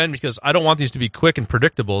don't know when because I don't want these to be quick and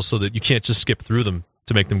predictable so that you can't just skip through them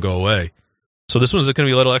to make them go away. So this one's going to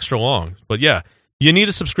be a little extra long. But yeah, you need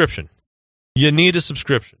a subscription. You need a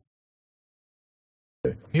subscription.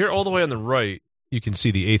 Here all the way on the right, you can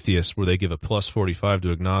see the atheists where they give a plus 45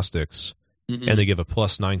 to agnostics and they give a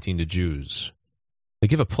plus 19 to Jews. They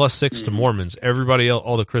give a plus 6 to Mormons. Everybody else,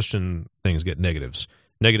 all the Christian things get negatives.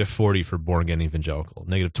 Negative 40 for born-again evangelical.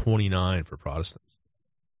 Negative 29 for Protestants.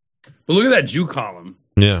 But look at that Jew column.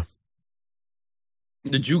 Yeah.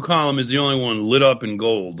 The Jew column is the only one lit up in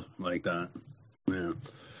gold like that. Yeah.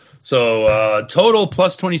 So total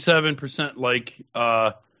plus 27% like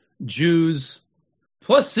Jews,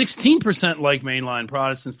 plus 16% like mainline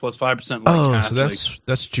Protestants, plus 5% like Catholics. So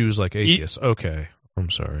that's Jews like atheists. Okay. I'm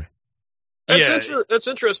sorry. That's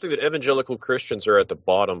interesting that evangelical Christians are at the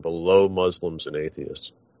bottom below Muslims and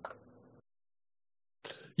atheists.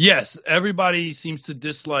 Yes, everybody seems to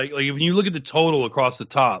dislike, like when you look at the total across the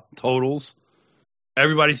top, totals,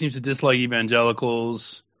 everybody seems to dislike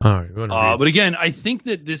evangelicals. All right, but again, I think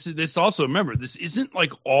that this also, remember, this isn't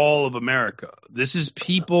like all of America. This is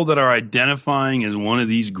people that are identifying as one of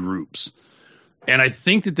these groups. And I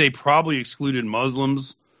think that they probably excluded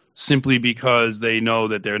Muslims simply because they know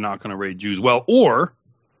that they're not going to raid Jews. Well, or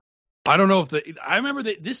I don't know if I remember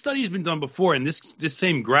that this study has been done before, and this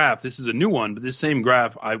same graph, this is a new one, but this same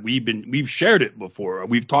graph, we've shared it before.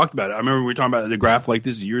 We've talked about it. I remember we were talking about the graph like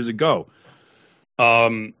this years ago.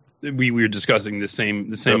 We were discussing the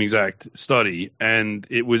same exact study, and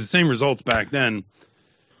it was the same results back then.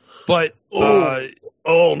 But oh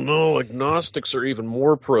no, agnostics are even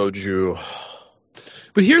more pro-Jew.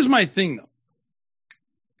 But here's my thing, though.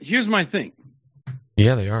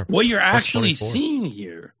 Yeah, they are. What you're actually seeing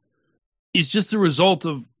here is just a result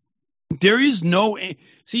of there is no.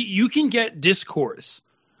 See, you can get discourse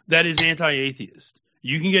that is anti-atheist.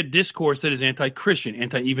 You can get discourse that is anti-Christian,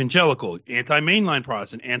 anti-evangelical, anti-mainline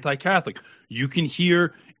Protestant, anti-Catholic. You can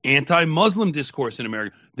hear anti-Muslim discourse in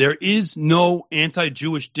America. There is no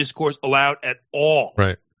anti-Jewish discourse allowed at all.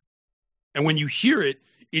 Right. And when you hear it,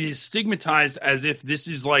 it is stigmatized as if this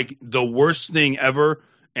is like the worst thing ever,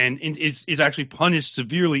 and it's actually punished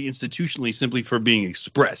severely institutionally simply for being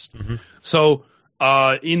expressed. Mm-hmm. So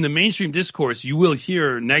in the mainstream discourse, you will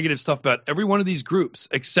hear negative stuff about every one of these groups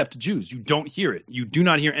except Jews. You don't hear it. You do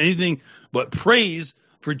not hear anything but praise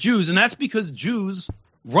for Jews, and that's because Jews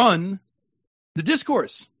run the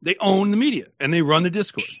discourse. They own the media, and they run the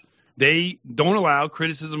discourse. They don't allow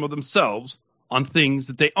criticism of themselves on things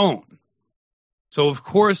that they own. So, of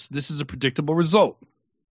course, this is a predictable result.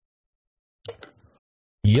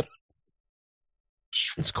 Yep.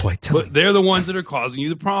 It's quite telling. But they're the ones that are causing you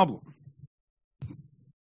the problem.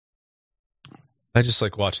 I just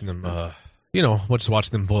like watching them, just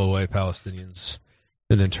watching them blow away Palestinians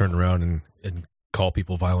and then turn around and call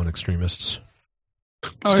people violent extremists.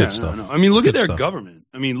 It's good stuff. No. I mean, look at their stuff. government.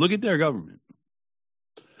 I mean,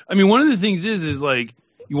 one of the things is like,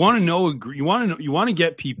 you want to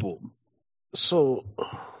get people. So,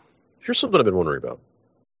 here's something I've been wondering about.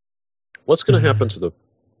 What's going to happen to the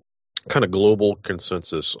kind of global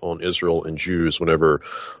consensus on Israel and Jews whenever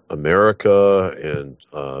America and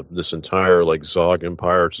this entire like Zog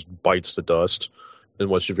empire just bites the dust, and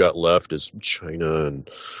what you've got left is China and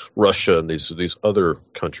Russia and these other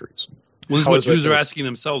countries? Well, this is what Jews are asking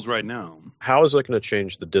themselves right now. How is that going to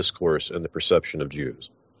change the discourse and the perception of Jews?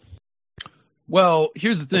 Well,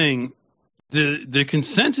 here's the thing. The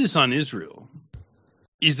consensus on Israel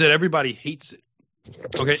is that everybody hates it.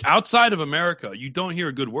 Okay, outside of America, you don't hear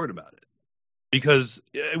a good word about it, because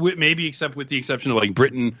maybe except with the exception of like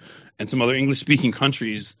Britain and some other English-speaking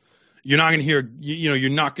countries, you're not going to hear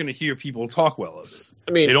you're not going to hear people talk well of it.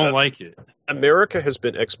 I mean, they don't like it. America has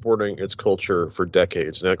been exporting its culture for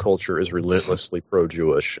decades, and that culture is relentlessly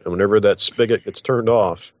pro-Jewish. And whenever that spigot gets turned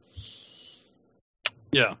off,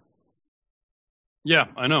 yeah,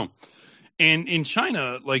 I know. And in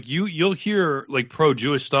China, like you'll hear like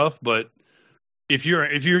pro-Jewish stuff, but if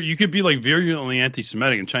you could be like virulently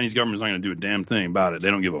anti-Semitic, and Chinese government's not going to do a damn thing about it. They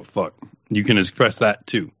don't give a fuck. You can express that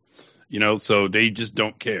too, so they just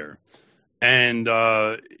don't care. And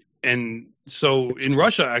so in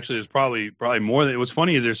Russia, actually, there's probably more than, what's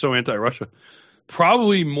funny is they're so anti-Russia,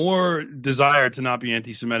 probably more desire to not be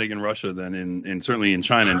anti-Semitic in Russia than in certainly in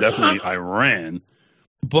China and definitely Iran.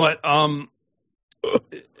 But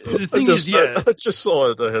the thing I just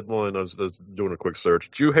saw the headline. I was doing a quick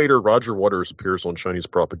search. Jew hater Roger Waters appears on Chinese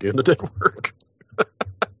propaganda network.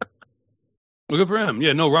 Look up for him.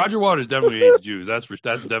 Yeah, no, Roger Waters definitely hates Jews. That's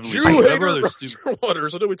definitely Jew hater Roger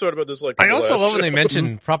Waters. I know we talked about this like. I also love when they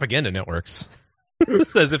mention propaganda networks,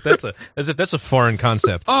 as if that's a foreign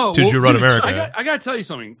concept to Jew run America. I got to tell you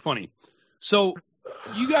something funny. So,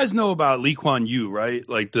 you guys know about Lee Kuan Yew, right?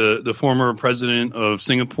 Like the former president of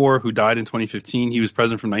Singapore who died in 2015. He was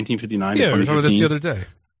president from 1959 to 2015. Yeah, we talked about this the other day.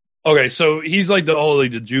 Okay, so he's like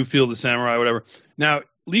the Jew field, the samurai, whatever. Now,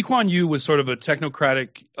 Lee Kuan Yew was sort of a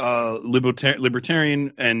technocratic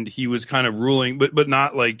libertarian, and he was kind of ruling, but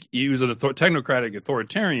not like he was a technocratic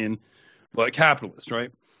authoritarian, but capitalist,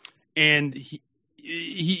 right? And he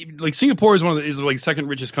like Singapore is is like second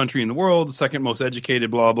richest country in the world, the second most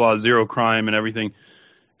educated, blah blah, zero crime and everything.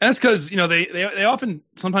 And that's because they often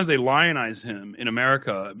sometimes they lionize him in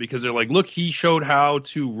America because they're like, look, he showed how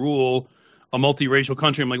to rule a multiracial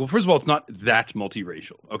country. I'm like, well, first of all, it's not that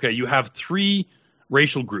multiracial. Okay, you have three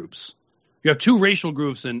racial groups. You have two racial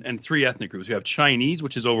groups and three ethnic groups. You have Chinese,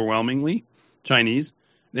 which is overwhelmingly Chinese.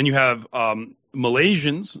 Then you have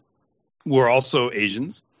Malaysians, who are also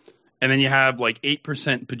Asians. And then you have like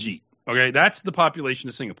 8% Pajit. Okay, that's the population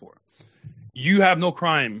of Singapore. You have no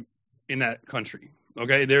crime in that country.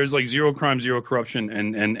 Okay, there's like zero crime, zero corruption,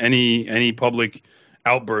 and any public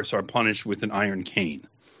outbursts are punished with an iron cane.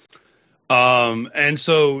 And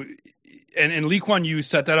so Lee Kuan Yew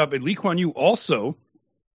set that up. And Lee Kuan Yew also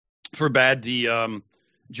forbade the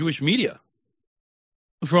Jewish media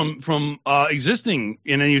from existing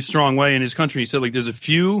in any strong way in his country. He said like there's a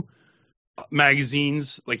few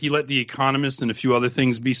magazines, like he let The Economist and a few other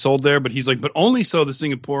things be sold there, but he's like, but only so the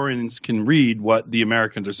Singaporeans can read what the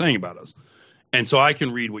Americans are saying about us, and so I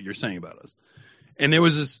can read what you're saying about us. And there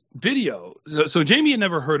was this video. So Jamie had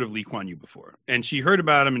never heard of Lee Kuan Yew before, and she heard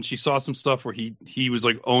about him, and she saw some stuff where he was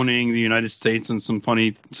like owning the United States and some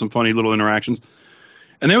funny little interactions.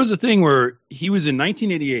 And there was a thing where he was in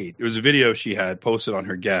 1988. There was a video she had posted on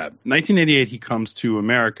her Gab. 1988, he comes to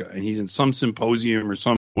America, and he's in some symposium or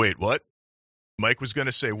some. Wait, what? Mike was going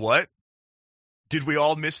to say what? Did we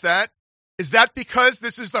all miss that? Is that because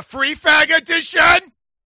this is the free fag edition?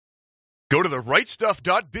 Go to the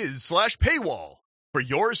rightstuff.biz/paywall for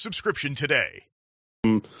your subscription today.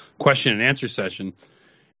 Question and answer session.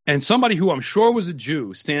 And somebody who I'm sure was a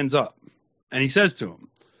Jew stands up and he says to him,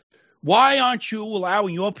 why aren't you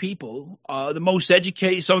allowing your people, some of the most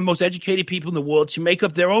educated people in the world, to make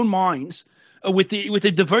up their own minds with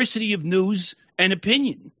the diversity of news and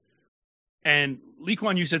opinion. And Lee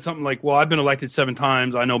Kuan Yew said something like, well, I've been elected 7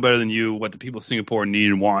 times. I know better than you what the people of Singapore need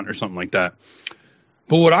and want, or something like that.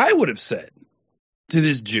 But what I would have said to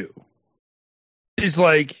this Jew is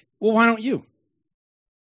like, well, why don't you?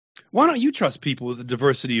 Why don't you trust people with the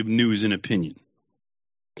diversity of news and opinion?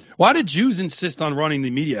 Why do Jews insist on running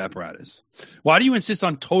the media apparatus? Why do you insist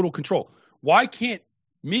on total control? Why can't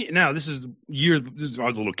me? Now, this is years. I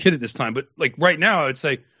was a little kid at this time, but like right now, I would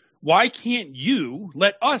say, why can't you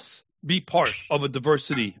let us be part of a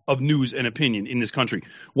diversity of news and opinion in this country?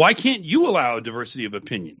 Why can't you allow a diversity of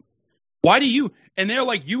opinion? Why do you? And they're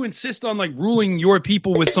like, you insist on like ruling your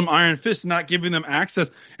people with some iron fist, not giving them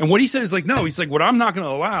access. And what he said is like, no, he's like, what I'm not going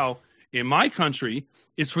to allow in my country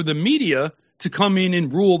is for the media to come in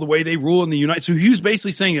and rule the way they rule in the United. So he was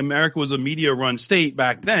basically saying America was a media run state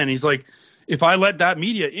back then. He's like, if I let that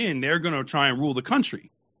media in, they're going to try and rule the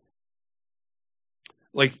country.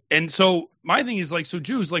 Like, and so my thing is like, so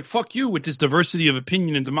Jews, like, fuck you with this diversity of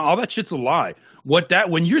opinion and all that shit's a lie.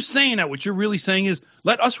 When you're saying that, what you're really saying is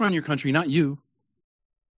let us run your country, not you.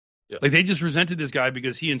 Yeah. Like they just resented this guy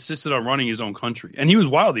because he insisted on running his own country, and he was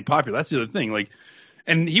wildly popular. That's the other thing. Like,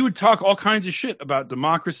 and he would talk all kinds of shit about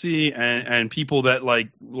democracy and people that like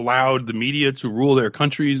allowed the media to rule their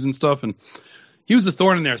countries and stuff. And he was a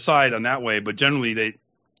thorn in their side on that way, but generally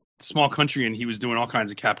small country, and he was doing all kinds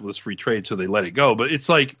of capitalist free trade, so they let it go. But it's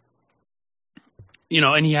like,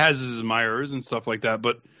 and he has his admirers and stuff like that.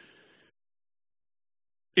 But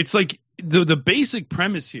it's like the basic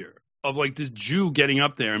premise here of like this Jew getting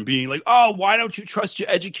up there and being like, oh, why don't you trust your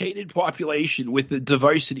educated population with the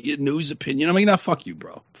diversity of news opinion? I'm like, no, fuck you,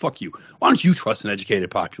 bro. Fuck you. Why don't you trust an educated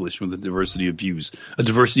population with a diversity of views, a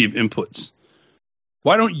diversity of inputs?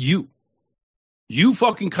 Why don't you? You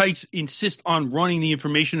fucking kites insist on running the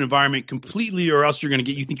information environment completely, or else you think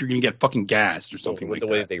you're going to get fucking gassed or something like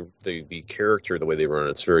that. The way the character, the way they run it,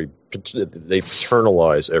 it's very, they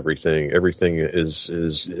paternalize everything. Everything is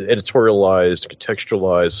editorialized,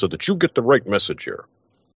 contextualized, so that you get the right message here.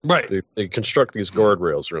 Right. They construct these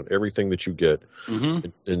guardrails around everything that you get,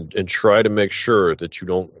 and try to make sure that you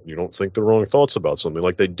don't think the wrong thoughts about something.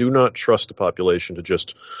 Like they do not trust the population to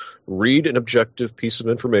just read an objective piece of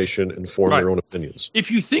information and form their own opinions. If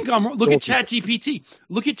you think I'm wrong, look at ChatGPT.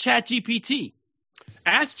 Look at ChatGPT.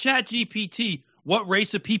 Ask ChatGPT what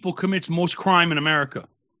race of people commits most crime in America.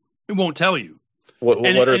 It won't tell you. What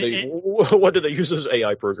do they use those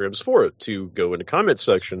AI programs for? It to go into comment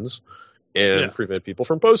sections and prevent people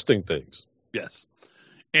from posting things. Yes.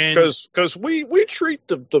 Because we treat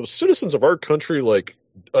the citizens of our country like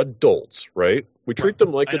adults, right? We treat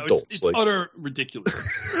them like adults. It's utter ridiculous.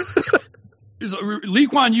 Lee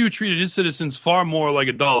Kuan Yew treated his citizens far more like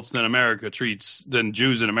adults than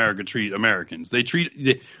Jews in America treat Americans. They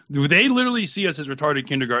literally see us as retarded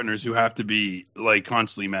kindergartners who have to be like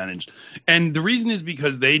constantly managed. And the reason is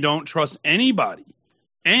because they don't trust anybody,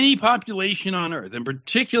 any population on earth, and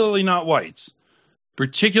particularly not whites who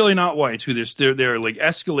they're like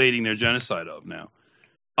escalating their genocide of now.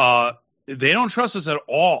 They don't trust us at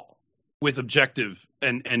all with objective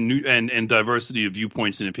and diversity of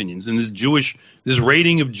viewpoints and opinions. And this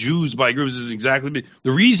rating of Jews by groups is exactly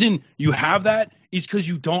the reason you have that is because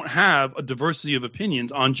you don't have a diversity of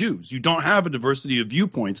opinions on Jews. You don't have a diversity of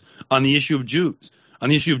viewpoints on the issue of Jews, on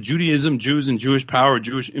the issue of Judaism, Jews and Jewish power,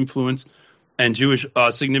 Jewish influence, and Jewish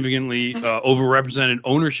significantly overrepresented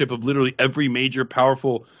ownership of literally every major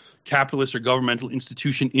powerful capitalist or governmental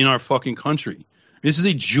institution in our fucking country. This is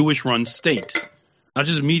a Jewish-run state, not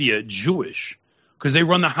just media, Jewish, because they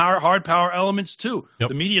run the hard power elements too. Yep.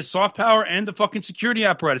 The media soft power and the fucking security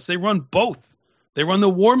apparatus. They run both. They run the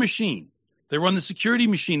war machine. They run the security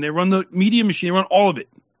machine. They run the media machine. They run all of it.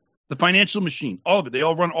 The financial machine, all of it. They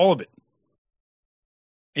all run all of it.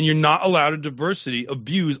 And you're not allowed a diversity of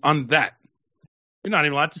views on that. You're not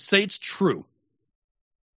even allowed to say it's true.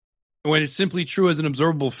 When it's simply true as an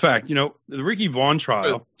observable fact. The Ricky Vaughn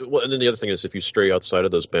trial. Well, and then the other thing is, if you stray outside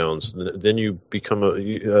of those bounds, then you become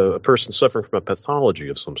a person suffering from a pathology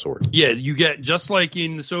of some sort. Yeah, you get, just like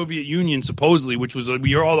in the Soviet Union, supposedly, which was, we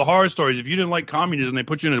hear all the horror stories. If you didn't like communism, they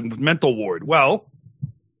put you in a mental ward. Well,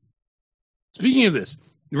 speaking of this,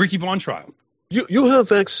 the Ricky Vaughn trial. You have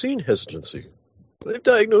vaccine hesitancy. They've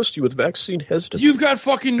diagnosed you with vaccine hesitancy. You've got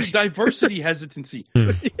fucking diversity hesitancy.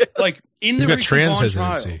 Like, in the Ricky trans Vaughn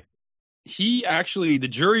hesitancy. Trial, the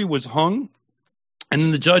jury was hung, and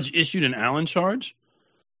then the judge issued an Allen charge.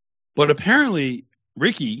 But apparently,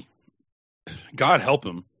 Ricky, God help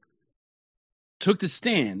him, took the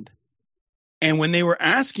stand, and when they were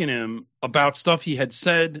asking him about stuff he had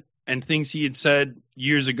said and things he had said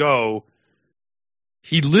years ago,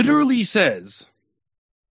 He literally says,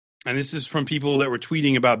 and this is from people that were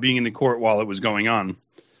tweeting about being in the court while it was going on.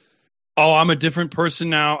 Oh, I'm a different person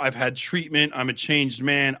now. I've had treatment. I'm a changed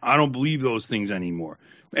man. I don't believe those things anymore.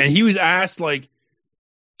 And he was asked, like,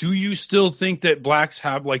 do you still think that blacks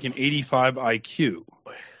have like an 85 IQ?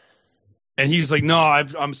 And he's like, no,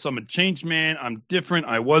 I'm a changed man. I'm different.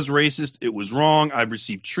 I was racist. It was wrong. I've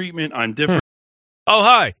received treatment. I'm different. Oh,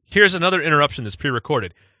 hi. Here's another interruption that's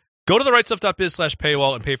pre-recorded. Go to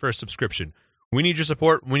therightstuff.biz/paywall and pay for a subscription. We need your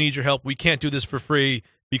support. We need your help. We can't do this for free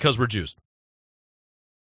because we're Jews.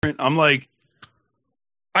 I'm like,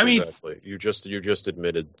 I mean, exactly. You just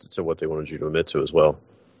admitted to what they wanted you to admit to as well.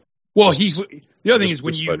 Well, the other thing is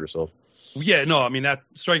when you yourself. Yeah, no, I mean that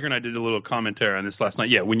Stryker and I did a little commentary on this last night.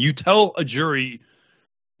 Yeah, when you tell a jury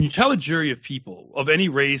of people of any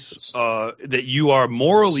race that you are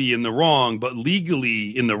morally in the wrong but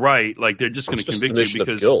legally in the right, like they're just going to convict you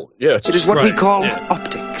because guilt. Yeah, it is what we call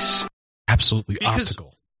optics. Absolutely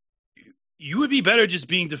optical. You would be better just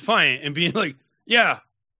being defiant and being like, yeah,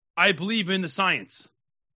 I believe in the science.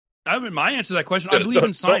 I mean, my answer to that question, I believe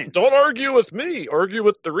in science. Don't argue with me. Argue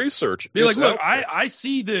with the research. Be like, look, I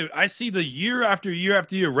see the year after year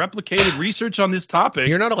after year replicated research on this topic.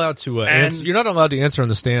 You're not allowed to answer. You're not allowed to answer on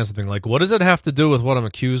the stand something like, what does it have to do with what I'm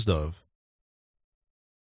accused of?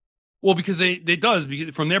 Well, because because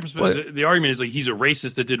from their perspective, the argument is like he's a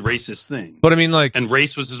racist that did racist things. But I mean, like, and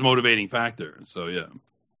race was his motivating factor. So yeah.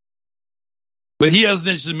 But he hasn't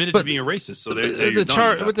just admitted to being a racist. So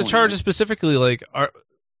the charges specifically, like,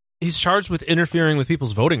 he's charged with interfering with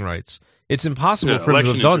people's voting rights. It's impossible for him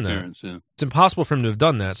to have done that. Yeah. It's impossible for him to have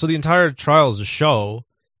done that. So the entire trial is a show,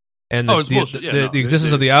 and the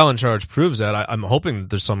existence of the Allen charge proves that. I'm hoping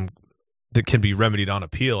there's some that can be remedied on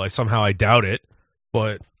appeal. I doubt it,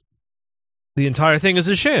 but the entire thing is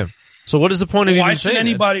a sham. So what is the point of even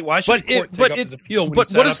saying that? Why should a court take up his appeal when he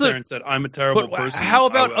sat up there and said, I'm a terrible person, how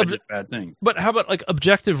about I did bad things? But how about, like,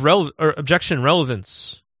 objection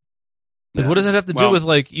relevance? Like, what does it have to do with,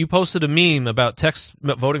 like, you posted a meme about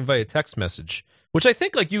voting via text message, which I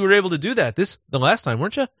think, like, you were able to do that the last time,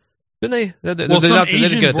 weren't you? Didn't they? Some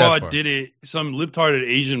Asian broad did it. Some libtarded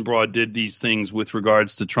Asian broad did these things with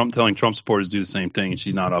regards to Trump, telling Trump supporters to do the same thing, and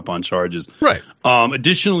she's not up on charges. Right.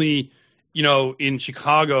 Additionally, in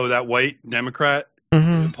Chicago, that white Democrat,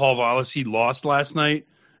 Paul Vallas, he lost last night,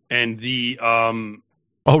 and the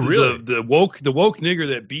woke nigger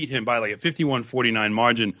that beat him by like a 51-49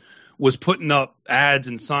 margin was putting up ads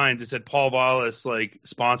and signs that said Paul Vallas, like,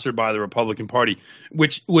 sponsored by the Republican Party,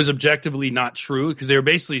 which was objectively not true, because they were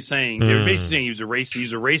basically saying he was a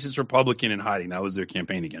racist Republican in hiding. That was their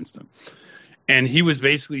campaign against him. And he was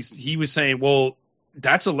saying, well,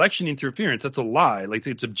 that's election interference. That's a lie. Like,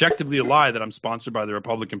 it's objectively a lie that I'm sponsored by the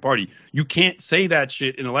Republican Party. You can't say that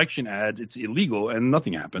shit in election ads. It's illegal, and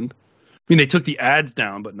nothing happened. I mean, they took the ads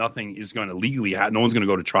down, but nothing is going to legally happen. No one's going to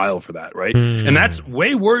go to trial for that, right? And that's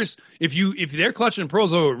way worse. If they're clutching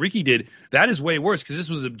pearls over what Ricky did, that is way worse, because this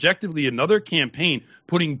was objectively another campaign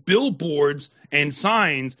putting billboards and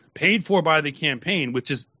signs paid for by the campaign,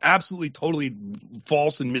 which is absolutely totally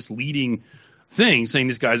false and misleading thing, saying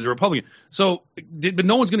this guy's a Republican. So, but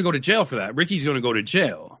no one's going to go to jail for that. Ricky's going to go to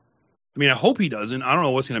jail. I mean, I hope he doesn't. I don't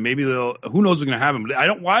know what's going to. Maybe who knows what's going to happen.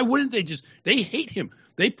 But why wouldn't they just? They hate him.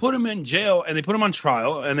 They put him in jail and they put him on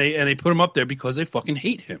trial and they put him up there because they fucking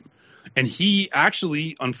hate him. And he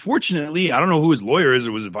actually, unfortunately, I don't know who his lawyer is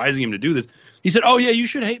or was advising him to do this. He said, "Oh yeah, you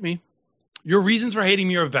should hate me. Your reasons for hating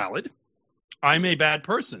me are valid. I'm a bad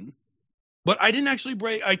person, but I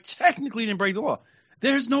technically didn't break the law.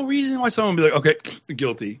 There's no reason why someone would be like, okay,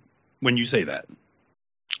 guilty when you say that.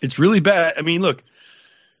 It's really bad. I mean, look,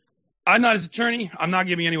 I'm not his attorney. I'm not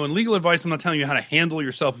giving anyone legal advice. I'm not telling you how to handle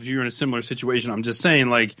yourself if you're in a similar situation. I'm just saying,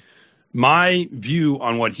 like, my view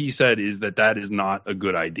on what he said is that is not a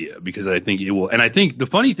good idea, because I think it will. And I think the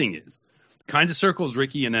funny thing is, kinds of circles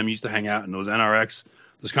Ricky and them used to hang out in, those NRX,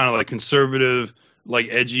 those kind of like conservative, like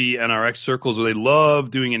edgy NRX circles where they love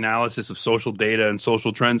doing analysis of social data and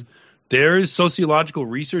social trends. There is sociological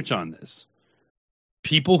research on this.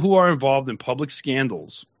 People who are involved in public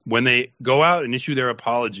scandals, when they go out and issue their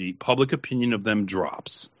apology, public opinion of them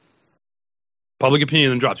drops. Public opinion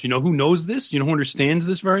of them drops. You know who knows this? You know who understands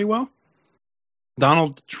this very well?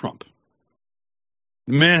 Donald Trump.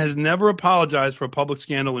 The man has never apologized for a public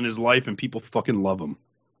scandal in his life, and people fucking love him.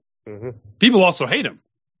 Mm-hmm. People also hate him,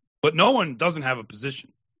 but no one doesn't have a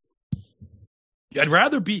position. I'd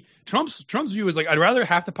rather be Trump's view is like, I'd rather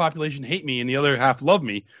half the population hate me and the other half love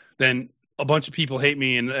me than a bunch of people hate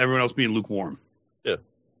me and everyone else being lukewarm. Yeah.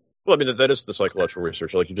 Well, I mean, that is the psychological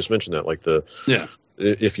research. Like you just mentioned that, like Yeah.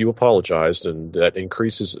 if you apologized, and that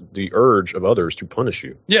increases the urge of others to punish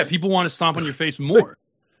you. Yeah, people want to stomp on your face more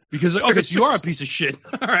because, like, okay, so you are a piece of shit.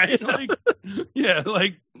 All right. Like, yeah,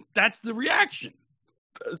 like, that's the reaction.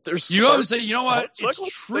 You always say, you know what? It's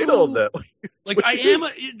true. That. Like, I am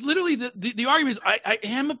literally the argument is I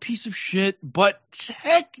am a piece of shit, but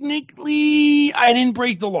technically I didn't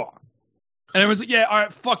break the law. And everyone's like, yeah, all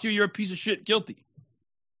right, fuck you, you're a piece of shit, guilty.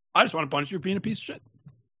 I just want to punish you for being a piece of shit.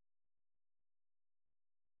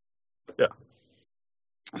 Yeah.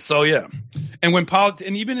 So yeah, and when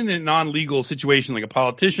and even in a non-legal situation, like a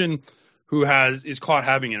politician who is caught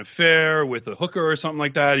having an affair with a hooker or something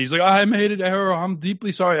like that, he's like, I made an error, I'm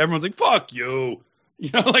deeply sorry. Everyone's like, fuck you. You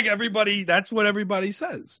know, like everybody, that's what everybody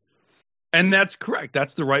says, and that's correct.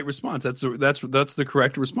 That's the right response. That's the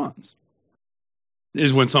correct response.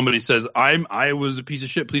 Is when somebody says, I was a piece of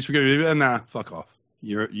shit, please forgive me. Nah, fuck off.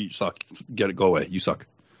 You suck. Go away. You suck.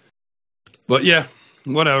 But yeah,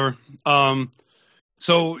 whatever.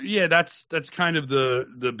 So yeah, that's kind of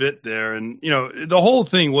the bit there, and you know, the whole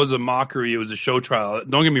thing was a mockery. It was a show trial.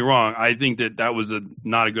 Don't get me wrong. I think that was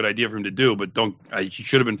not a good idea for him to do, but he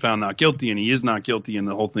should have been found not guilty, and he is not guilty, and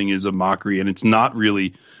the whole thing is a mockery, and it's not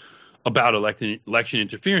really about election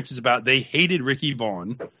interference. It's about they hated Ricky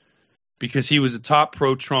Vaughn because he was a top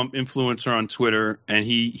pro-Trump influencer on Twitter, and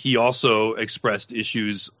he also expressed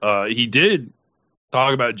issues. He did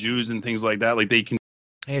talk about Jews and things like that, like they can.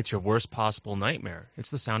 Hey, it's your worst possible nightmare.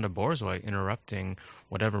 It's the sound of Borzoi interrupting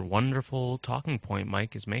whatever wonderful talking point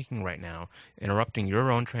Mike is making right now, interrupting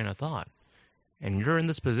your own train of thought. And you're in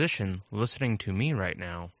this position listening to me right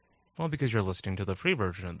now, well, because you're listening to the free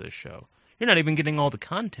version of this show. You're not even getting all the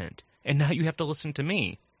content, and now you have to listen to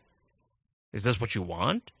me. Is this what you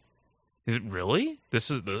want? Is it really?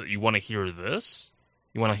 You want to hear this?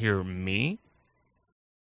 You want to hear me?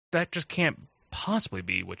 That just can't possibly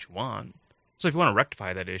be what you want. So if you want to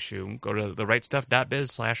rectify that issue, go to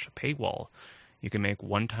therightstuff.biz/paywall. You can make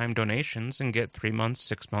one-time donations and get 3 months,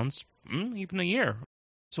 6 months, even a year.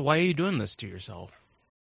 So why are you doing this to yourself?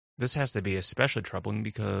 This has to be especially troubling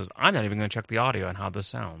because I'm not even going to check the audio on how this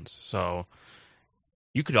sounds. So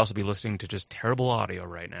you could also be listening to just terrible audio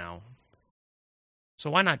right now.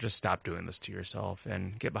 So why not just stop doing this to yourself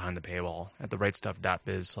and get behind the paywall at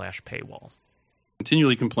therightstuff.biz/paywall.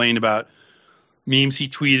 Continually complain about memes he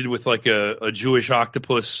tweeted with like a Jewish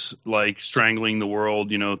octopus like strangling the world,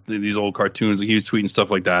 you know, these old cartoons. Like he was tweeting stuff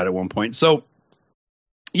like that at one point. So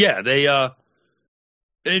yeah, they're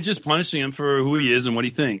just punishing him for who he is and what he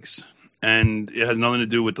thinks. And it has nothing to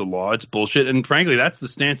do with the law. It's bullshit. And frankly, that's the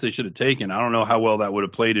stance they should have taken. I don't know how well that would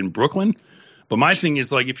have played in Brooklyn. But my thing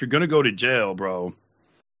is, like, if you're going to go to jail, bro,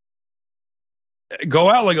 go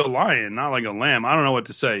out like a lion, not like a lamb. I don't know what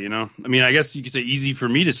to say, you know? I mean, I guess you could say easy for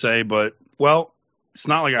me to say, but, well, it's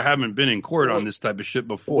not like I haven't been in court on this type of shit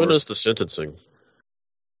before. When is the sentencing?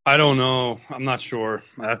 I don't know. I'm not sure.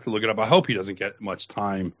 I have to look it up. I hope he doesn't get much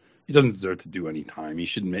time. He doesn't deserve to do any time. He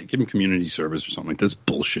should give him community service or something like this.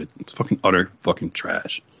 Bullshit. It's fucking utter fucking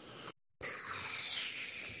trash.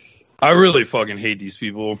 I really fucking hate these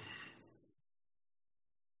people.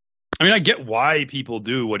 I mean, I get why people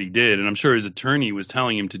do what he did, and I'm sure his attorney was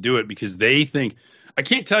telling him to do it because they think. I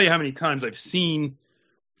can't tell you how many times I've seen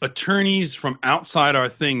attorneys from outside our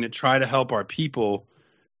thing that try to help our people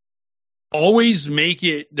always make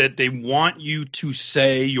it that they want you to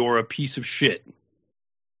say you're a piece of shit.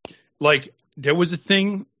 Like, there was a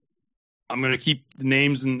thing, I'm going to keep the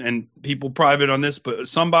names and people private on this, but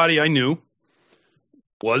somebody I knew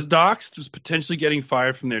was doxxed, was potentially getting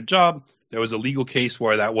fired from their job. There was a legal case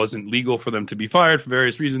where that wasn't legal for them to be fired for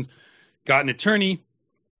various reasons. Got an attorney.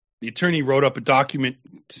 The attorney wrote up a document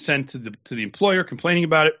to send to the employer complaining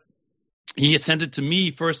about it. He sent it to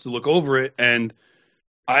me first to look over it, and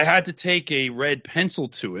I had to take a red pencil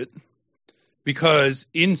to it because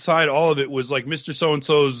inside all of it was like Mr.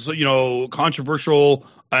 So-and-so's, you know, controversial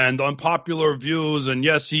and unpopular views, and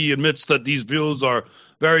yes, he admits that these views are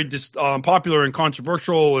very unpopular and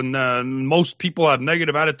controversial, and most people have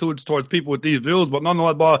negative attitudes towards people with these views, but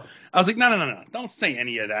nonetheless, blah. I was like, no, don't say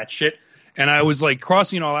any of that shit. And I was like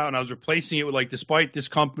crossing it all out, and I was replacing it with like, despite this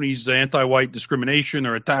company's anti-white discrimination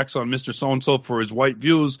or attacks on Mr. So-and-so for his white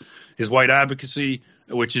views, his white advocacy,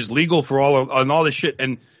 which is legal for all this shit.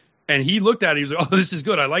 And he looked at it, he was like, oh, this is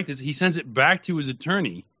good, I like this. He sends it back to his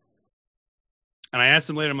attorney. And I asked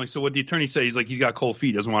him later, I'm like, so what the attorney say? He's like, he's got cold feet.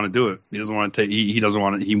 He doesn't want to do it. He doesn't want to take, he doesn't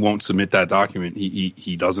want to, he won't submit that document.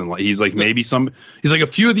 He doesn't like, he's like, maybe he's like, a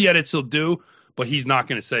few of the edits he'll do, but he's not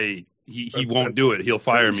going to say, he won't do it. He'll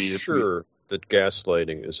fire me. Sure that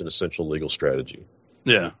gaslighting is an essential legal strategy.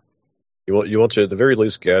 Yeah. You want to, at the very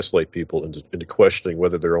least, gaslight people into questioning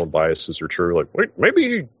whether their own biases are true. Like, wait,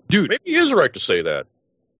 maybe he is right to say that.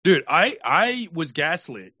 Dude, I was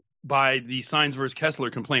gaslit by the Science vs.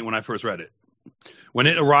 Kessler complaint when I first read it. When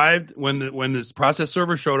it arrived, when this process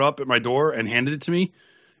server showed up at my door and handed it to me,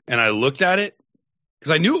 and I looked at it,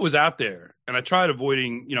 because I knew it was out there, and I tried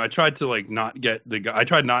avoiding, I tried to like not get the guy. I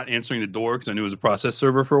tried not answering the door because I knew it was a process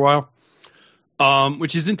server for a while,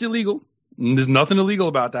 which isn't illegal. There's nothing illegal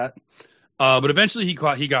about that. But eventually he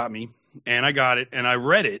got me, and I got it, and I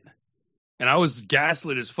read it, and I was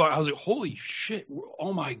gaslit as fuck. I was like, holy shit,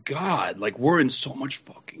 oh my God, like we're in so much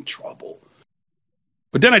fucking trouble.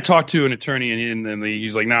 But then I talked to an attorney, and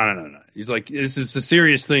he's like, no. He's like, this is a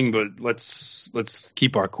serious thing, but let's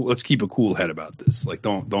keep a cool head about this. Like,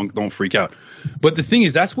 don't freak out. But the thing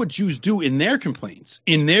is, that's what Jews do in their complaints,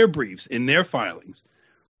 in their briefs, in their filings.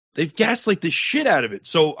 They've gaslit the shit out of it.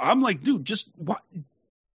 So I'm like, dude, just what?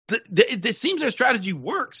 It seems their strategy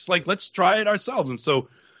works. Like, let's try it ourselves. And so,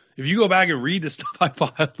 if you go back and read the stuff I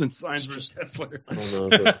filed in Science vs. Kessler, I don't know.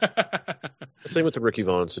 But the same with the Ricky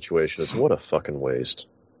Vaughn situation is what a fucking waste.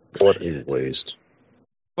 What a waste.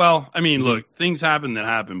 Well, I mean, look, things happen that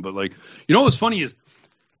happen, but like, what's funny is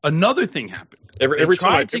another thing happened. Every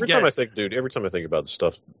time I think about the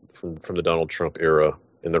stuff from the Donald Trump era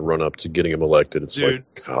in the run up to getting him elected, it's like,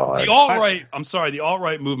 God. The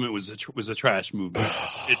alt-right movement was a trash movement.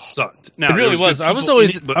 It sucked. Now, it really was. I was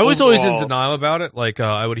always in denial about it. Like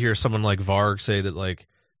I would hear someone like Varg say that like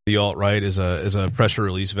the alt-right is a pressure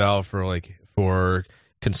release valve for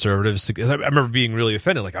conservatives. I remember being really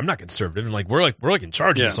offended. Like, I'm not conservative, and like we're in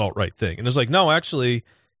charge of this alt-right thing. And it's like, no, actually,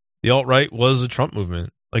 the alt-right was a Trump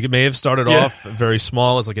movement. Like, it may have started off very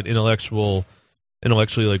small as like an intellectually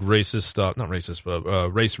like racist stuff, not racist,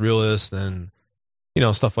 but race realist and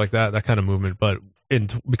stuff like that kind of movement. But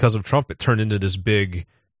because of Trump, it turned into this big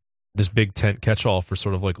tent catch-all for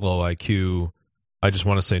sort of like low IQ. I just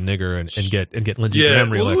want to say nigger and get Lindsey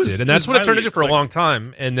Graham reelected, and that's what it turned into for a long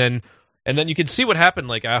time. And then you can see what happened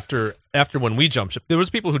like after when we jumped ship. There was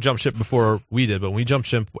people who jumped ship before we did, but when we jumped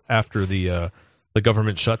ship after the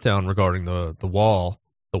government shutdown regarding the wall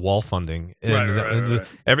funding, and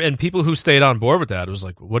and people who stayed on board with that, it was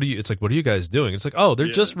like, what are you guys doing? It's like, oh, they're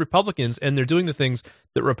just Republicans, and they're doing the things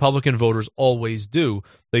that Republican voters always do.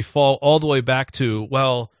 They fall all the way back to,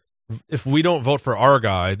 well, if we don't vote for our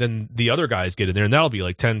guy, then the other guys get in there, and that'll be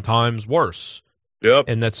like 10 times worse. Yep.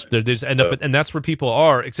 And that's they just end up, and that's where people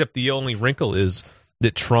are. Except the only wrinkle is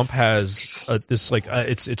that Trump has this like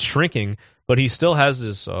it's shrinking, but he still has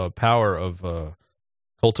this power of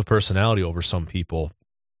cult of personality over some people.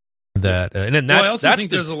 That and then that's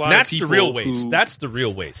the real waste. That's the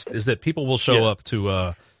real waste is that people will show up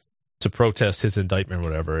to protest his indictment or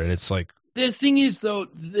whatever, and it's like. The thing is, though,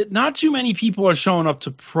 that not too many people are showing up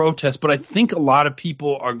to protest, but I think a lot of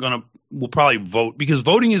people will probably vote because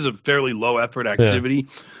voting is a fairly low effort activity.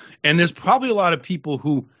 Yeah. And there's probably a lot of people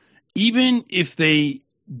who, even if they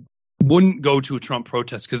wouldn't go to a Trump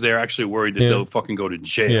protest because they're actually worried that they'll fucking go to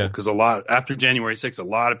jail. Because after January 6th, a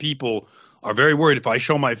lot of people are very worried if I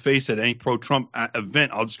show my face at any pro-Trump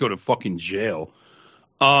event, I'll just go to fucking jail.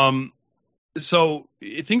 So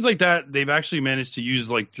things like that, they've actually managed to use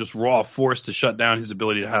like just raw force to shut down his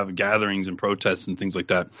ability to have gatherings and protests and things like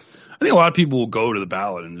that. I think a lot of people will go to the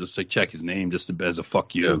ballot and just like check his name just as a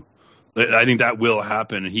fuck you. Yeah. I think that will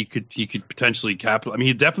happen, and he could potentially capitalize. I mean,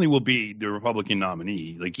 he definitely will be the Republican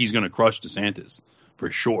nominee. Like, he's going to crush DeSantis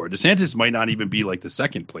for sure. DeSantis might not even be like the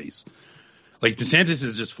second place. Like, DeSantis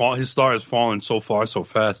is just his star has fallen so far so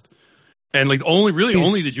fast, and like only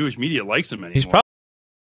the Jewish media likes him anymore.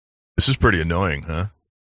 This is pretty annoying, huh?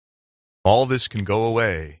 All this can go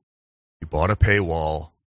away. You bought a paywall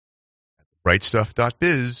at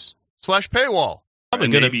rightstuff.biz/paywall.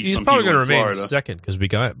 He's probably going to remain second because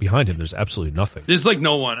behind him there's absolutely nothing. There's like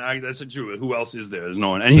no one. That's true. Who else is there? There's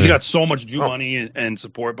no one. And he's got so much Jew money and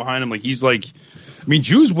support behind him. Like, he's like, I mean,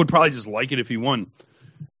 Jews would probably just like it if he won.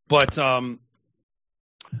 But the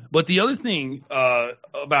other thing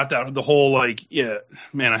about that, the whole like,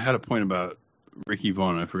 man, I had a point about Ricky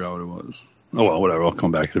Vaughn. I forgot what it was. Oh well, whatever. It'll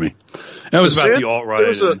come back to me. That was about the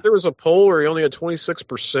alt-right. There was a poll where he only had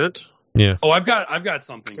 26%. Yeah. Oh, I've got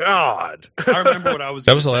something. God. I remember what I was.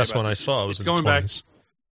 That was the last one I saw. It was going back.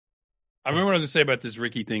 I remember what I was going to say about this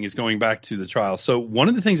Ricky thing is going back to the trial. So one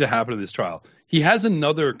of the things that happened to this trial, he has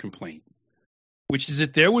another complaint, which is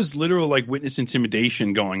that there was literal like witness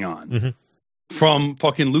intimidation going on from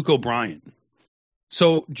fucking Luke O'Brien.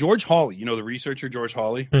 So George Hawley, the researcher George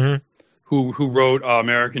Hawley. Who wrote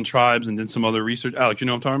American Tribes and did some other research. Alex, you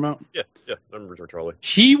know what I'm talking about? Yeah, I remember George Hawley.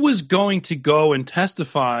 He was going to go and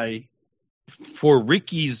testify for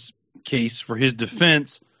Ricky's case for his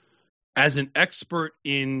defense as an expert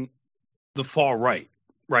in the far right,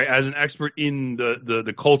 as an expert in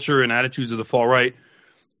the culture and attitudes of the far right.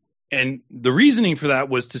 And the reasoning for that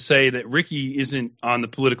was to say that Ricky isn't on the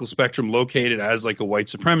political spectrum located as like a white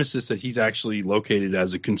supremacist, that he's actually located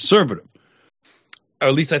as a conservative. Or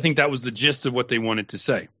at least I think that was the gist of what they wanted to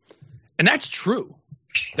say. And that's true.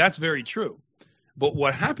 That's very true. But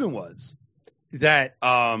what happened was that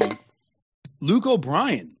Luke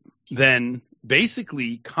O'Brien then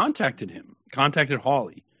basically contacted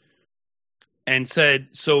Hawley, and said,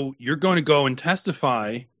 so you're going to go and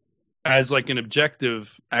testify as like an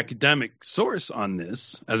objective academic source on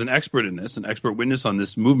this, as an expert in this, an expert witness on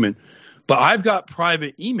this movement, but I've got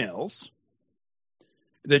private emails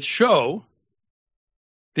that show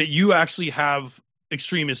that you actually have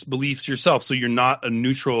extremist beliefs yourself, so you're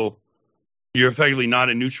effectively not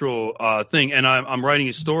a neutral thing. And I'm writing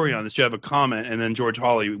a story on this. You have a comment, and then George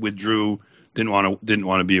Hawley withdrew, didn't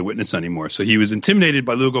want to be a witness anymore. So he was intimidated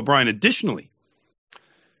by Luke O'Brien. Additionally,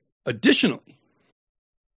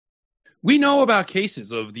 we know about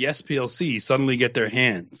cases of the SPLC suddenly get their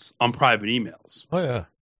hands on private emails. Oh, yeah.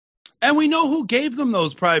 And we know who gave them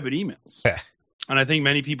those private emails. Yeah. And I think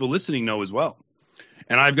many people listening know as well.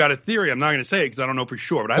 And I've got a theory. I'm not going to say it because I don't know for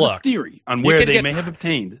sure, but I have a theory on where they may have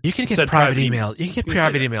obtained. You can get private emails. You can get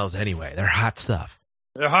private emails anyway. They're hot stuff.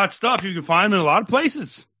 They're hot stuff. You can find them in a lot of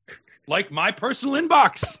places, like my personal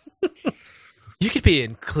inbox. You could be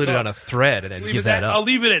included on a thread and then give that up. I'll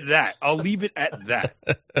leave it at that.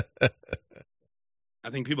 I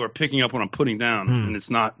think people are picking up what I'm putting down, and it's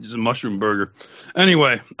not just a mushroom burger.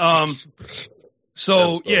 Anyway,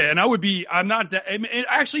 so yeah, and I'm not that. It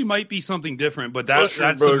actually might be something different, but that's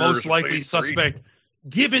the most likely suspect,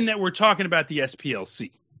 given that we're talking about the SPLC.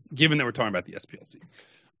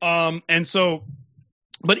 And so,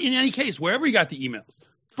 but in any case, wherever you got the emails,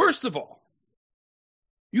 first of all,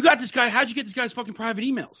 you got this guy. How'd you get this guy's fucking private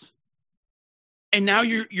emails? And now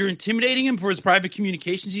you're intimidating him for his private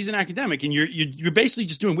communications. He's an academic, and you're basically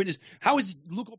just doing witness. How is Luke